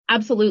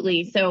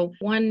 Absolutely. So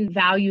one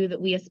value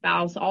that we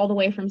espouse all the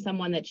way from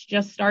someone that's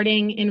just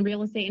starting in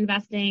real estate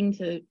investing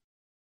to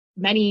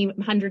many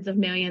hundreds of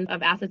millions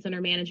of assets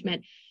under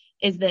management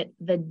is that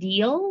the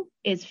deal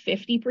is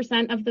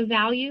 50% of the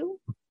value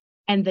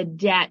and the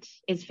debt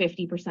is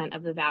 50%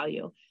 of the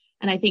value.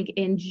 And I think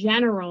in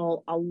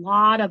general, a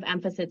lot of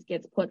emphasis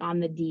gets put on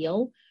the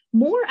deal.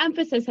 More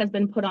emphasis has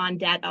been put on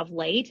debt of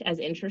late as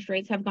interest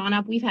rates have gone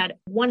up. We've had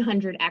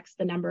 100x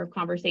the number of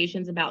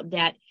conversations about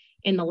debt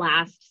in the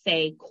last,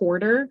 say,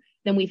 quarter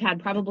than we've had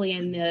probably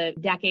in the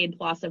decade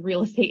plus of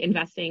real estate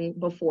investing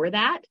before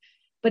that.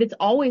 But it's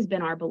always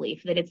been our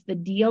belief that it's the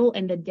deal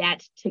and the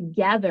debt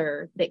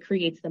together that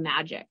creates the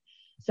magic.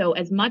 So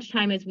as much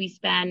time as we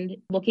spend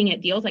looking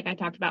at deals, like I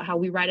talked about how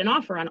we write an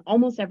offer on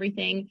almost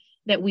everything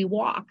that we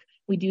walk,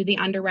 we do the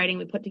underwriting,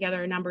 we put together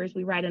our numbers,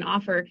 we write an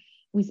offer,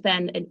 we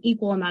spend an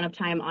equal amount of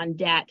time on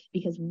debt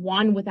because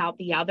one without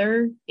the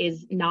other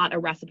is not a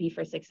recipe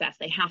for success.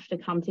 They have to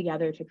come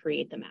together to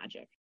create the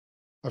magic.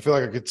 I feel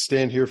like I could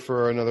stand here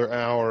for another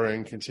hour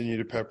and continue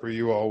to pepper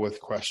you all with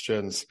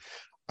questions.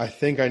 I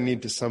think I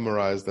need to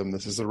summarize them.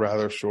 This is a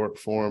rather short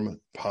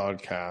form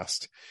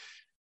podcast.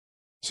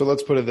 So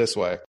let's put it this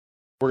way.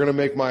 We're going to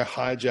make my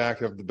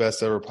hijack of the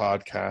Best Ever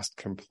podcast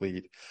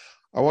complete.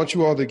 I want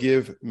you all to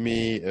give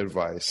me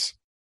advice.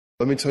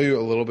 Let me tell you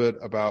a little bit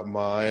about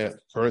my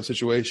current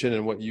situation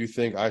and what you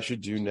think I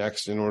should do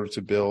next in order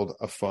to build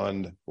a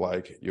fund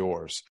like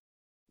yours.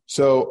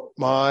 So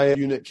my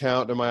unit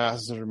count and my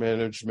assets under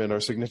management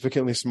are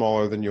significantly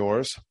smaller than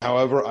yours.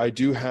 However, I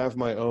do have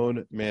my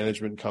own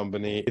management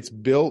company. It's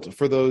built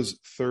for those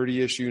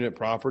 30-ish unit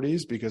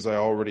properties because I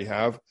already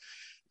have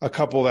a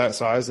couple that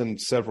size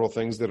and several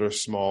things that are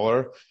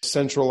smaller.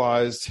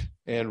 Centralized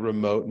and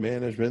remote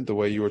management, the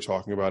way you were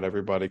talking about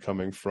everybody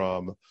coming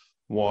from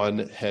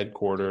one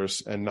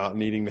headquarters and not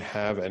needing to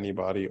have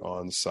anybody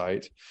on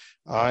site.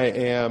 I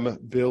am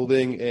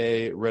building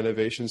a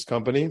renovations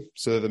company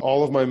so that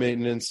all of my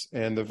maintenance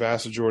and the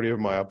vast majority of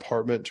my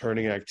apartment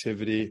turning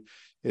activity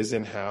is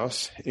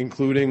in-house,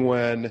 including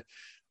when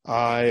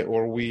I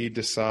or we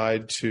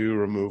decide to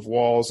remove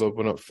walls,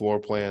 open up floor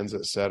plans,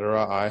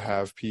 etc. I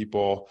have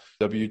people,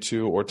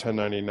 W-2 or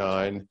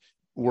 1099,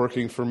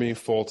 working for me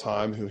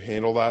full-time who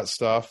handle that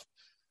stuff.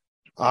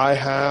 I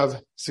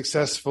have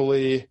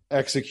successfully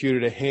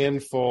executed a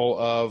handful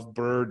of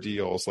BRRRR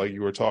deals like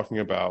you were talking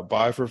about,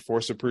 buy for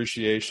force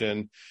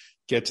appreciation,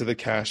 get to the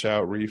cash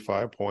out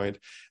refi point.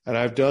 And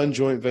I've done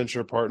joint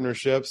venture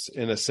partnerships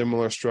in a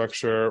similar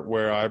structure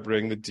where I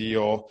bring the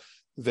deal,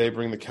 they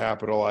bring the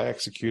capital, I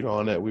execute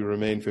on it. We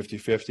remain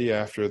 50-50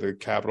 after the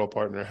capital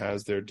partner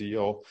has their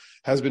deal,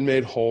 has been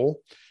made whole.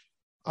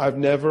 I've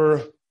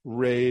never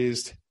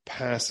raised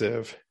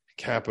passive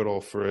capital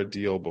for a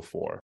deal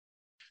before.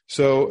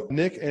 So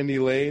Nick and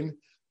Elaine,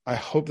 I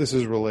hope this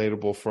is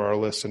relatable for our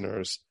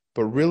listeners,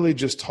 but really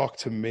just talk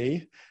to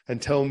me and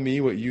tell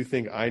me what you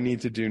think I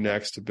need to do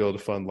next to build a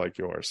fund like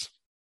yours.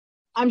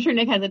 I'm sure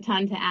Nick has a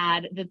ton to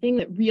add. The thing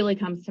that really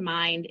comes to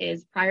mind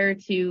is prior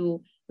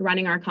to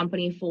running our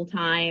company full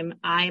time,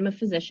 I'm a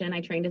physician. I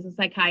trained as a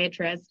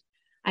psychiatrist.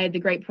 I had the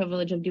great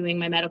privilege of doing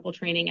my medical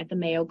training at the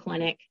Mayo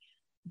Clinic,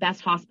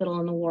 best hospital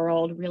in the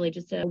world, really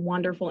just a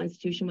wonderful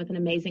institution with an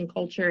amazing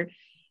culture.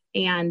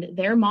 And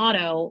their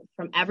motto,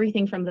 from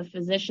everything from the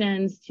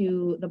physicians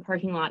to the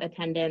parking lot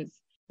attendants,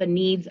 the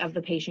needs of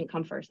the patient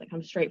come first. That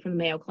comes straight from the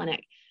Mayo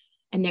Clinic.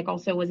 And Nick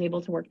also was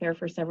able to work there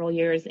for several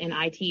years in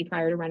IT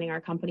prior to running our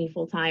company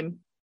full time.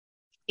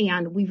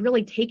 And we've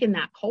really taken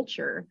that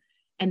culture,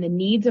 and the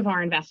needs of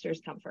our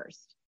investors come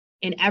first.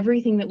 In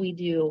everything that we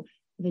do,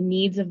 the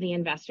needs of the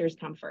investors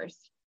come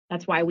first.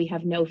 That's why we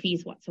have no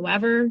fees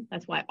whatsoever.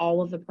 That's why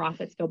all of the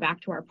profits go back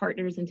to our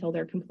partners until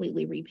they're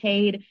completely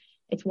repaid.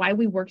 It's why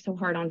we work so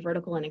hard on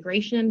vertical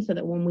integration, so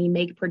that when we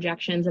make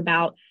projections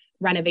about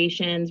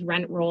renovations,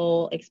 rent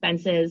roll,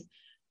 expenses,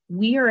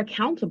 we are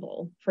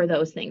accountable for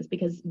those things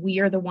because we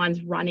are the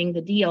ones running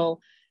the deal.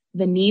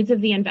 The needs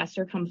of the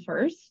investor come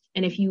first.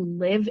 And if you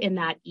live in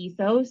that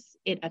ethos,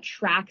 it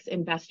attracts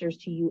investors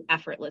to you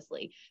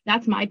effortlessly.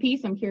 That's my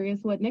piece. I'm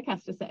curious what Nick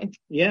has to say.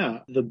 Yeah,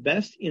 the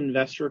best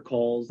investor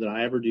calls that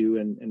I ever do,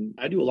 and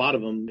I do a lot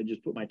of them, I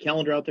just put my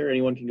calendar out there.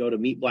 Anyone can go to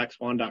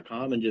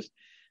meetblackswan.com and just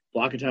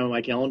block a time on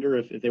my calendar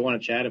if they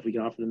want to chat, if we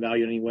can offer them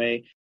value in any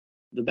way.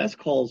 The best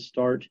calls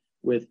start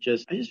with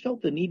I just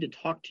felt the need to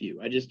talk to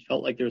you. I just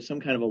felt like there was some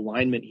kind of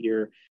alignment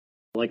here,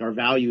 like our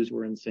values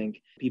were in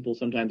sync. People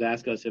sometimes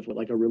ask us if we're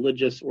like a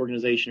religious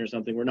organization or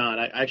something. We're not.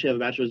 I actually have a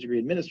bachelor's degree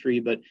in ministry,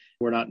 but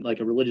we're not like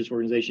a religious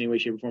organization in any way,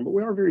 shape, or form. But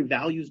we are very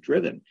values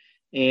driven.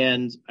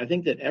 And I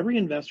think that every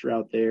investor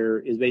out there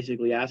is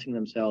basically asking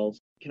themselves,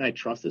 can I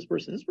trust this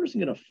person? Is this person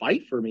going to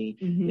fight for me?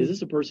 Mm-hmm. Is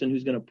this a person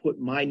who's going to put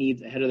my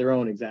needs ahead of their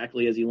own,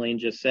 exactly as Elaine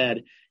just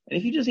said? And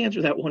if you just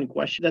answer that one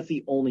question, that's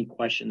the only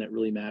question that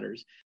really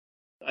matters.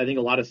 I think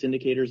a lot of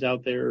syndicators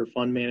out there,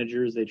 fund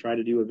managers, they try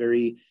to do a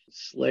very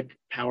slick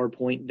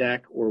PowerPoint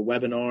deck or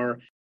webinar.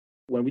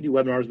 When we do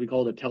webinars, we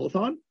call it a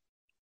telethon.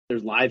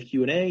 There's live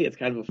Q&A. It's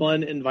kind of a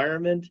fun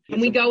environment. And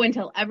we go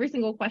until every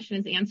single question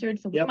is answered.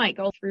 So we might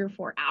go 3 or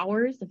 4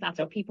 hours if that's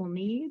what people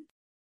need.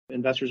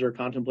 Investors are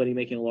contemplating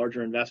making a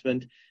larger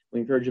investment.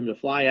 We encourage them to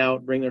fly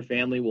out, bring their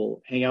family.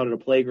 We'll hang out at a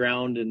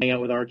playground and hang out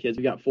with our kids.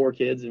 We got 4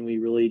 kids and we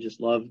really just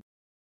love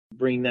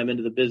bringing them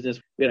into the business.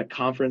 We had a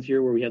conference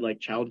here where we had like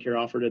childcare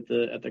offered at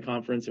the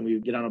conference, and we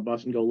would get on a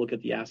bus and go look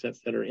at the assets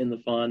that are in the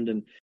fund.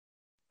 And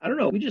I don't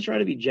know, we just try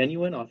to be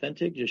genuine,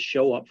 authentic, just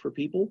show up for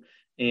people,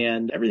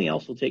 and everything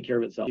else will take care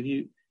of itself. If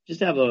you just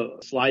have a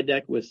slide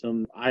deck with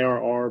some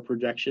IRR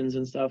projections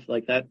and stuff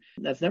like that,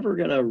 that's never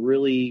going to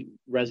really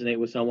resonate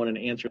with someone and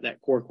answer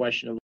that core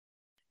question of,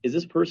 is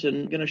this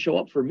person going to show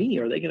up for me?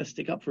 Are they going to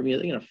stick up for me? Are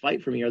they going to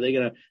fight for me? Are they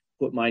going to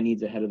put my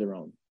needs ahead of their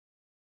own?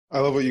 I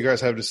love what you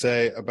guys have to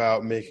say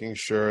about making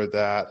sure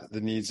that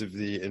the needs of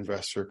the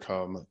investor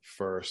come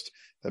first.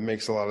 That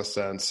makes a lot of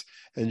sense.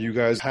 And you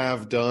guys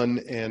have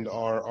done and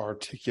are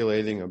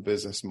articulating a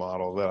business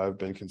model that I've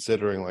been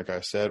considering, like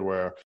I said,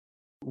 where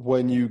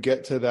when you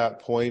get to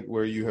that point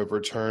where you have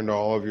returned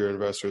all of your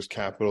investors'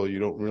 capital, you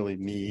don't really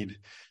need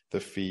the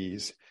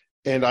fees.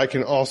 And I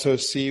can also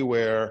see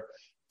where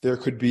there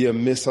could be a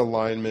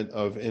misalignment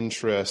of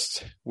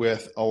interest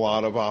with a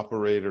lot of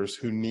operators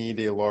who need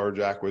a large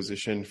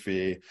acquisition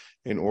fee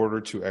in order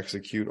to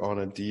execute on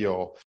a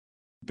deal,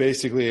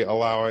 basically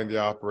allowing the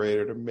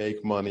operator to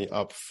make money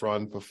up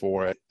front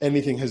before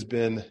anything has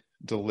been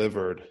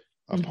delivered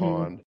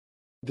upon. Mm-hmm.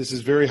 This is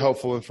very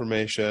helpful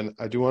information.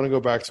 I do want to go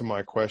back to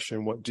my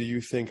question. What do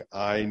you think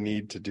I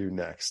need to do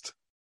next?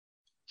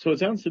 So it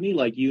sounds to me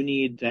like you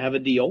need to have a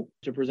deal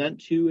to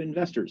present to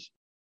investors.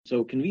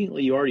 So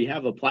conveniently, you already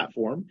have a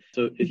platform.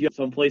 So if you have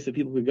some place that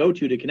people could go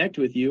to connect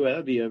with you, that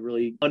would be a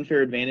really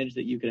unfair advantage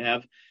that you could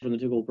have from the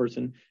typical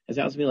person. It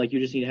sounds to me like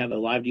you just need to have a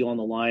live deal on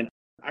the line.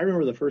 I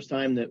remember the first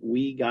time that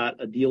we got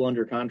a deal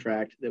under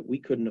contract that we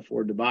couldn't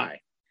afford to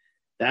buy.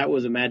 that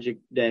was a magic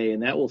day,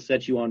 and that will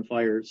set you on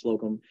fire,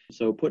 Slocum.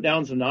 So put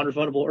down some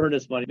non-refundable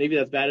earnest money. Maybe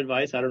that's bad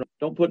advice. I don't know.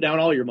 Don't put down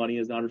all your money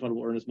as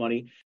non-refundable earnest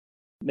money.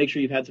 Make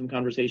sure you've had some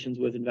conversations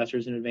with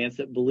investors in advance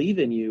that believe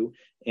in you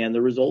and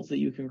the results that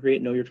you can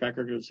create, know your track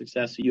record of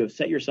success. So you have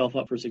set yourself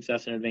up for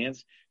success in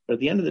advance. But at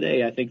the end of the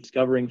day, I think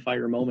discovering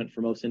fire moment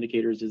for most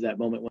syndicators is that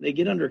moment when they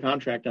get under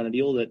contract on a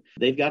deal that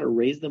they've got to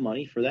raise the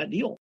money for that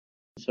deal.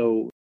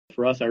 So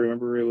for us, I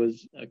remember it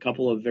was a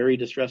couple of very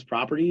distressed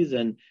properties,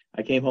 and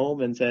I came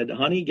home and said,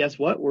 honey, guess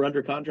what? We're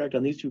under contract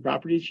on these two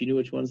properties. She knew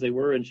which ones they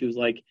were, and she was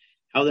like,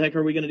 how the heck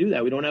are we going to do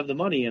that? We don't have the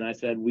money. And I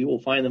said, we will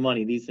find the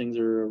money. These things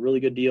are a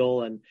really good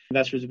deal, and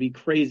investors would be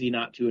crazy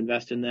not to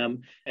invest in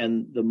them.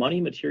 And the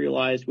money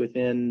materialized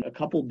within a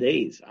couple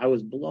days. I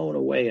was blown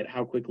away at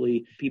how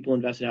quickly people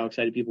invested, how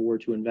excited people were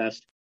to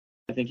invest.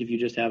 I think if you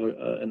just have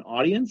an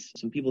audience,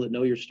 some people that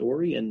know your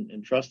story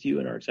and trust you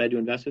and are excited to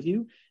invest with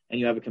you, and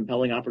you have a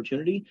compelling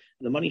opportunity,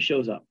 the money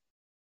shows up.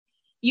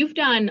 You've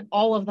done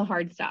all of the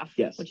hard stuff,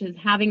 yes, which is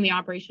having the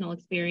operational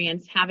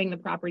experience, having the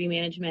property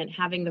management,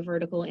 having the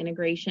vertical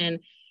integration,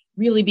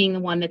 really being the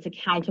one that's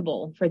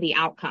accountable for the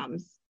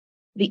outcomes.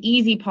 The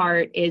easy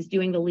part is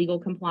doing the legal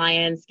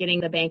compliance, getting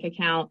the bank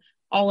account,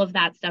 all of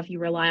that stuff. You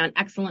rely on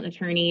excellent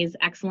attorneys,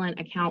 excellent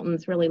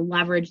accountants, really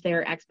leverage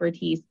their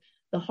expertise.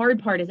 The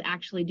hard part is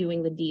actually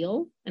doing the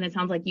deal. And it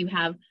sounds like you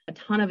have a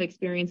ton of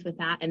experience with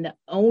that and the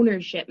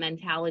ownership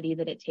mentality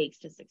that it takes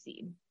to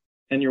succeed.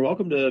 And you're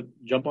welcome to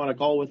jump on a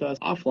call with us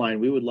offline.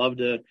 We would love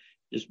to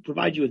just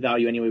provide you with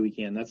value any way we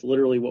can. That's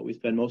literally what we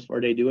spend most of our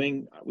day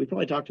doing. We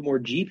probably talk to more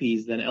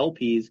GPs than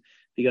LPs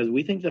because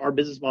we think that our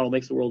business model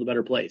makes the world a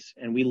better place.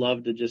 And we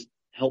love to just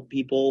help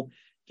people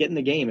get in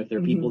the game if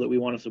they're people that we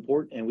want to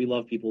support. And we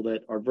love people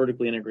that are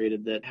vertically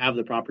integrated, that have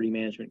the property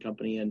management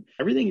company. And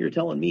everything you're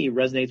telling me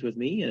resonates with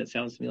me. And it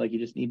sounds to me like you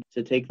just need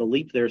to take the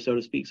leap there, so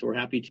to speak. So we're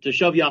happy to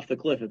shove you off the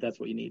cliff if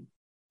that's what you need.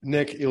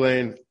 Nick,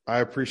 Elaine, I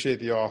appreciate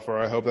the offer.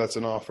 I hope that's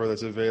an offer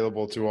that's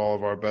available to all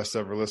of our best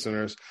ever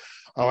listeners.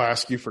 I'll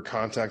ask you for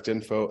contact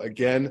info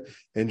again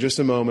in just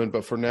a moment.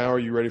 But for now, are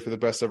you ready for the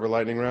best ever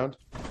lightning round?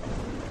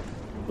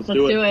 Let's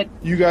do it.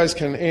 You guys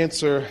can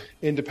answer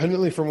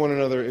independently from one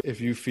another if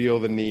you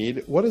feel the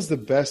need. What is the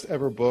best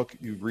ever book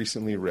you've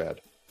recently read?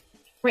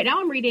 Right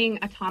now I'm reading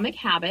Atomic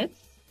Habits.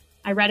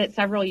 I read it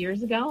several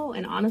years ago,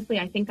 and honestly,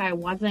 I think I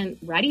wasn't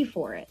ready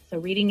for it. So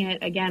reading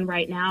it again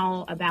right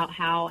now about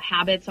how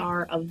habits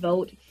are a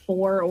vote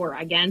for or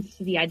against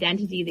the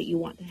identity that you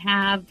want to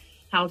have,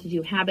 how to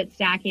do habit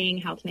stacking,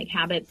 how to make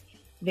habits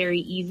very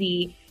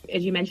easy.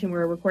 As you mentioned,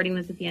 we're recording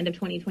this at the end of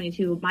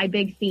 2022. My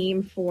big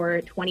theme for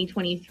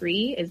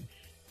 2023 is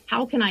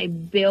how can I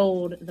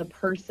build the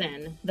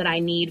person that I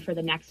need for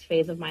the next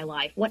phase of my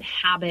life? What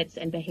habits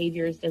and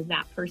behaviors does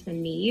that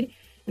person need?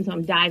 And so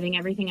I'm diving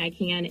everything I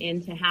can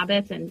into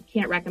habits and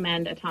can't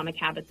recommend Atomic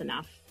Habits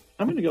enough.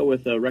 I'm going to go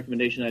with a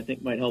recommendation I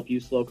think might help you,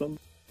 Slocum.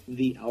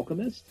 The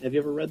Alchemist. Have you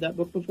ever read that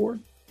book before?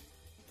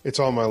 It's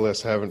on my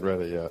list. I haven't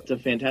read it yet. It's a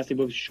fantastic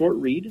book, short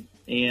read,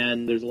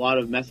 and there's a lot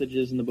of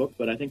messages in the book,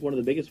 but I think one of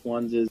the biggest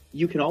ones is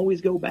you can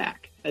always go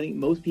back. I think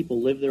most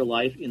people live their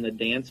life in the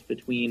dance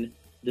between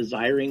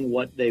desiring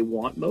what they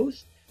want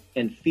most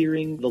and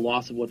fearing the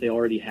loss of what they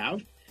already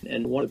have.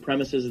 And one of the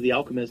premises of The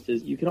Alchemist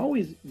is you can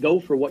always go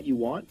for what you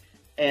want,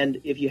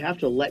 and if you have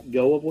to let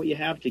go of what you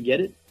have to get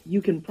it,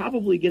 you can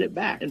probably get it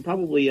back, and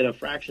probably at a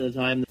fraction of the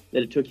time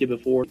that it took you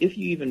before, if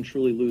you even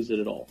truly lose it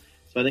at all.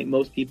 So I think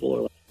most people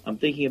are like, I'm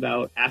thinking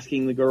about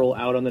asking the girl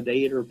out on the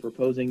date or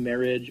proposing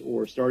marriage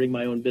or starting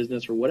my own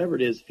business or whatever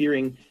it is,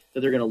 fearing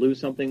that they're going to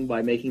lose something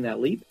by making that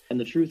leap. And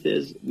the truth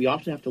is, we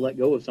often have to let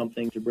go of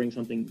something to bring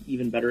something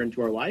even better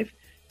into our life.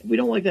 If we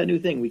don't like that new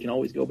thing, we can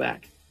always go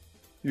back.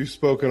 You've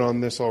spoken on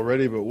this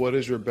already, but what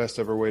is your best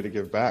ever way to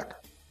give back?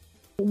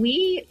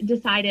 We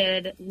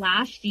decided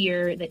last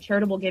year that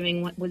charitable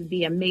giving would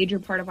be a major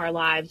part of our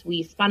lives.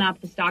 We spun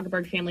up the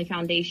Stoggenberg Family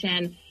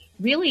Foundation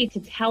really to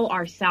tell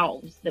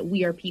ourselves that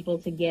we are people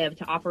to give,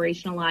 to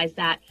operationalize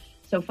that.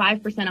 So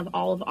 5% of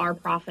all of our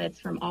profits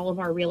from all of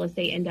our real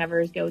estate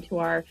endeavors go to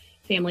our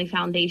family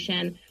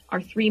foundation.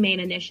 Our three main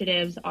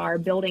initiatives are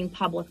building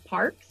public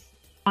parks,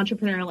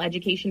 entrepreneurial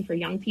education for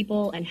young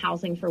people, and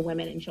housing for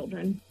women and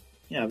children.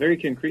 Yeah, very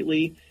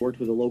concretely, worked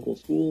with a local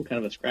school, kind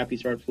of a scrappy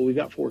startup school. We've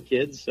got 4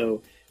 kids,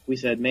 so we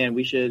said, man,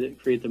 we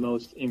should create the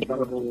most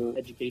incredible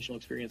educational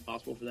experience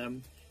possible for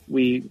them.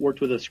 We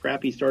worked with a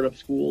scrappy startup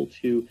school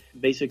to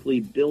basically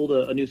build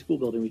a new school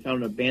building. We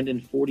found an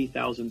abandoned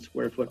 40,000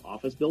 square foot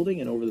office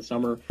building, and over the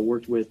summer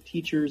worked with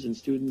teachers and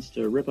students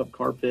to rip up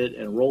carpet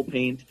and roll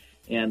paint.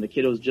 And the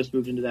kiddos just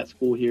moved into that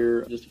school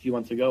here just a few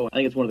months ago. I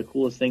think it's one of the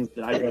coolest things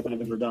that I've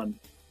ever done.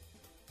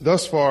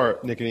 Thus far,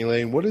 Nick and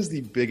Elaine, what is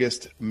the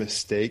biggest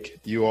mistake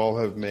you all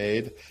have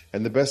made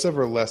and the best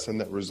ever lesson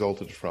that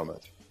resulted from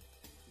it?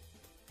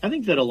 I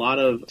think that a lot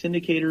of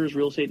syndicators,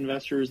 real estate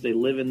investors, they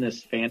live in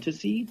this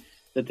fantasy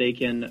that they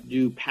can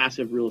do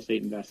passive real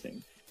estate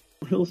investing.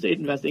 Real estate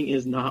investing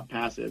is not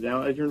passive.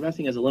 Now, if you're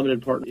investing as a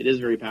limited partner, it is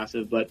very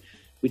passive, but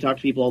We talk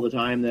to people all the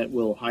time that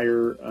will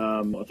hire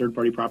a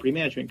third-party property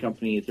management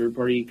company, a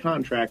third-party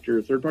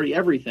contractor, third-party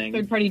everything.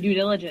 Third-party due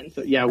diligence.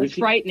 So, yeah, That's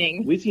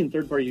frightening. We've seen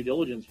third-party due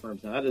diligence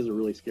firms. Now, that is a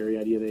really scary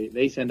idea.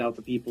 They send out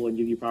the people and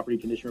give you property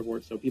condition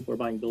reports, so people are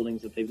buying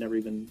buildings that they've never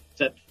even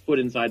set foot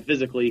inside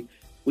physically.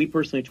 We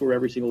personally tour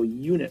every single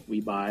unit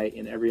we buy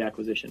in every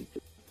acquisition.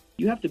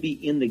 You have to be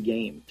in the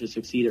game to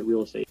succeed at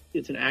real estate.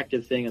 It's an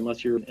active thing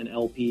unless you're an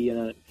LP in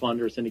a fund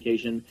or a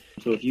syndication.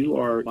 So if you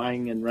are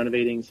buying and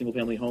renovating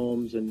single-family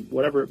homes and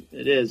whatever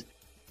it is,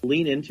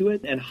 lean into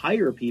it and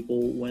hire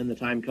people when the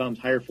time comes.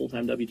 Hire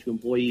full-time W-2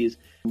 employees.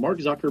 Mark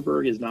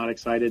Zuckerberg is not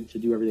excited to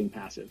do everything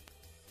passive.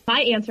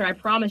 My answer, I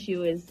promise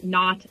you, is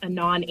not a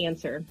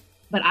non-answer.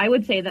 But I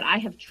would say that I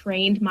have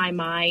trained my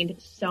mind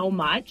so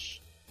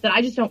much that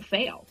I just don't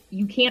fail.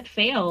 You can't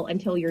fail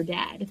until you're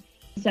dead.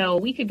 So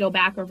we could go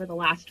back over the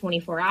last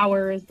 24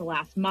 hours, the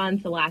last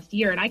month, the last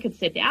year, and I could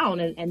sit down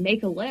and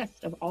make a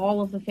list of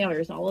all of the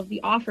failures, all of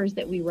the offers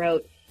that we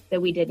wrote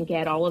that we didn't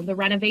get, all of the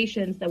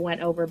renovations that went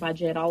over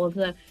budget, all of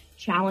the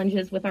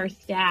challenges with our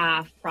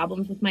staff,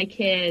 problems with my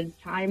kids,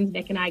 times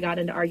Nick and I got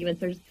into arguments.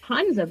 There's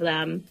tons of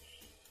them.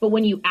 But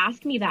when you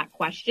ask me that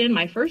question,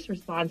 my first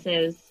response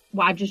is,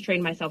 well, I've just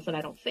trained myself that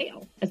I don't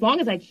fail. As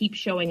long as I keep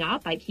showing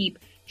up, I keep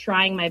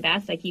trying my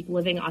best, I keep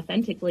living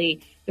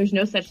authentically, there's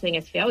no such thing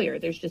as failure.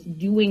 There's just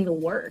doing the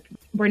work.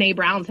 Brene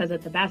Brown says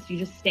it the best. You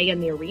just stay in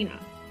the arena.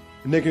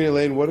 Nick and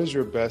Elaine, what is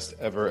your best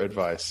ever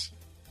advice?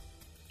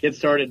 Get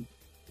started.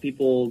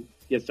 People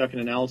get stuck in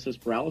analysis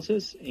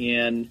paralysis,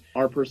 and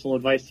our personal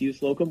advice to you,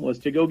 Slocum, was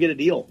to go get a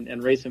deal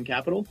and raise some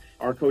capital.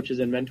 Our coaches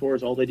and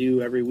mentors, all they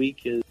do every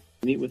week is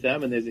meet with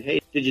them and they say,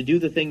 hey, did you do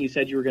the thing you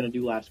said you were going to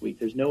do last week?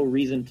 There's no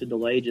reason to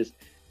delay. Just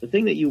the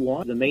thing that you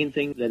want, the main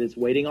thing that it's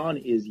waiting on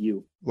is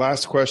you.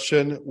 Last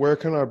question. Where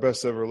can our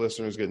best ever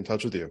listeners get in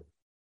touch with you?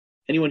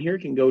 Anyone here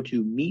can go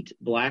to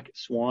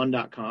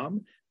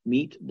meetblackswan.com,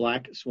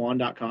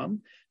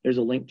 meetblackswan.com. There's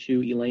a link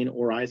to Elaine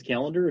or I's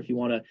calendar if you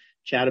want to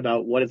chat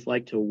about what it's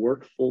like to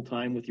work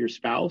full-time with your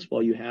spouse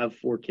while you have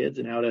 4 kids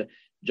and how to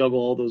juggle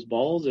all those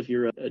balls. If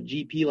you're a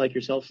GP like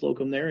yourself,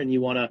 Slocum, there, and you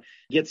want to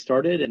get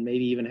started and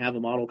maybe even have a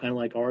model kind of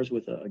like ours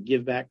with a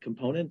give back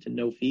component and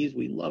no fees,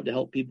 we love to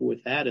help people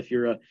with that. If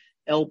you're a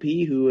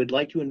LP who would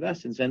like to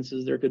invest and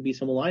senses there could be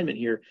some alignment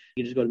here,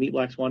 you just go to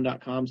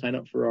meetblackswan.com, sign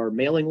up for our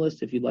mailing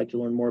list. If you'd like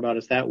to learn more about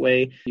us that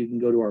way, you can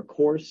go to our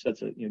course.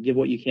 That's a Give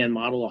What You Can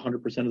model.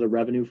 100% of the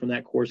revenue from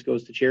that course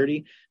goes to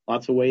charity.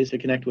 Lots of ways to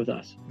connect with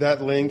us.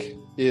 That link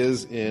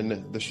is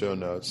in the show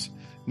notes.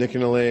 Nick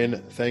and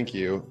Elaine, thank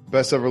you.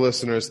 Best ever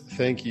listeners,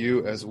 thank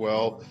you as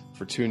well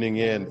for tuning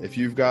in. If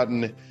you've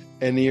gotten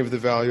any of the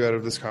value out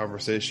of this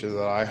conversation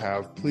that I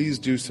have, please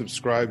do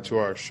subscribe to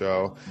our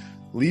show.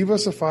 Leave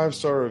us a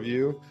 5-star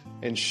review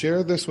and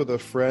share this with a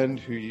friend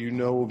who you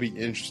know will be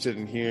interested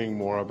in hearing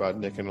more about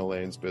Nick and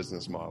Elaine's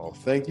business model.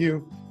 Thank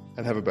you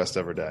and have a best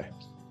ever day.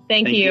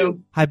 Thank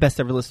you. Hi, best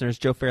ever listeners.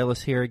 Joe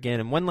Fairless here again.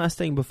 And one last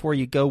thing before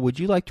you go, would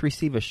you like to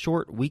receive a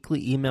short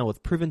weekly email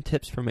with proven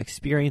tips from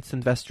experienced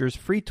investors,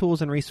 free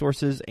tools and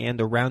resources,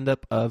 and a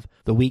roundup of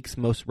the week's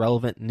most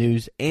relevant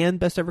news and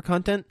best ever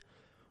content?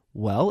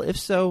 Well, if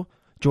so,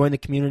 join the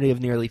community of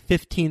nearly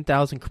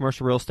 15,000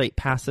 commercial real estate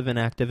passive and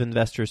active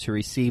investors who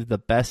receive the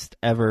best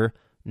ever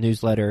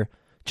newsletter.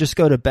 Just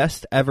go to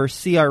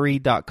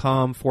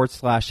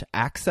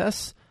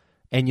bestevercre.com/access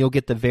and you'll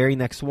get the very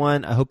next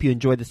one. I hope you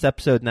enjoyed this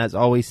episode. And as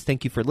always,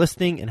 thank you for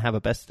listening and have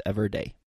a best ever day.